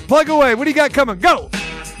 man. Plug away. What do you got coming? Go.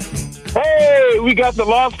 Hey, we got the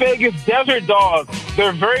Las Vegas Desert Dogs.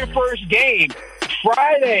 Their very first game.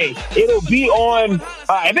 Friday, it'll be on,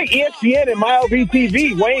 I think, ESPN and MyLB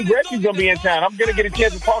TV. Wayne Gretzky's going to be in town. I'm going to get a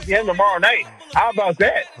chance to talk to him tomorrow night. How about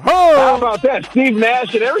that? Oh. How about that? Steve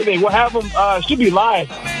Nash and everything. We'll have them, should be live.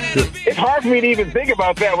 It's hard for me to even think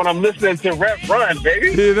about that when I'm listening to Rep Run, baby.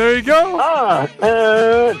 Yeah, there you go.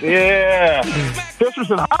 Yeah.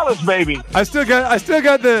 Christmas and Hollis, baby. I still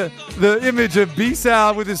got the image of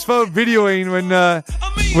B-Sal with his phone videoing when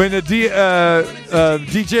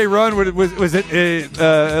DJ Run was at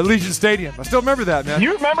Allegiant Stadium. I still remember that, man.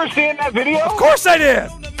 You remember seeing that video? Of course I did.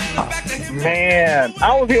 Man,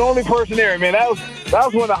 I was the only person there, man. That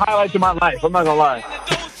was one of the highlights of my life. I'm not gonna lie.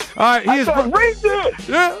 All right, he is.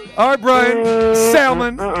 Yeah. All right, Bryan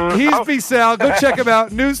Salmond. He's B-Sal. Go check him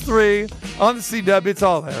out. News 3 on the CW. It's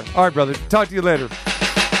all there. All right, brother. Talk to you later.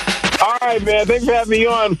 All right, man. Thanks for having me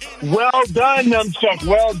on. Well done, Nunchuck.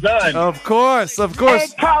 Well done. Of course. And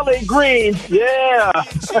collard greens. Yeah.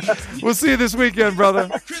 We'll see you this weekend, brother.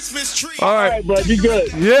 All right, bud. Be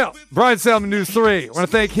good. Yeah. Bryan Salmond, News 3. I want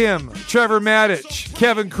to thank him, Trevor Matich,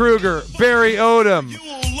 Kevin Kruger, Barry Odom.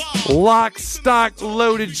 Lock, stock,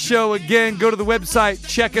 loaded show again. Go to the website.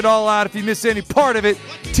 Check it all out. If you miss any part of it,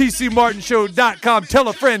 tcmartinshow.com. Tell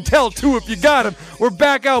a friend. Tell two if you got them. We're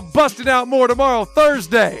back out busting out more tomorrow,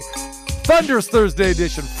 Thursday. Thunderous Thursday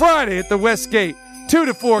edition. Friday at the Westgate. 2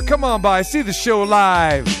 to 4. Come on by. See the show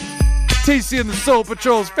live. TC and the Soul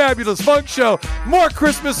Patrol's Fabulous Funk Show. More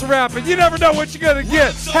Christmas rapping. You never know what you're going to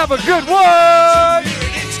get. Have a good one.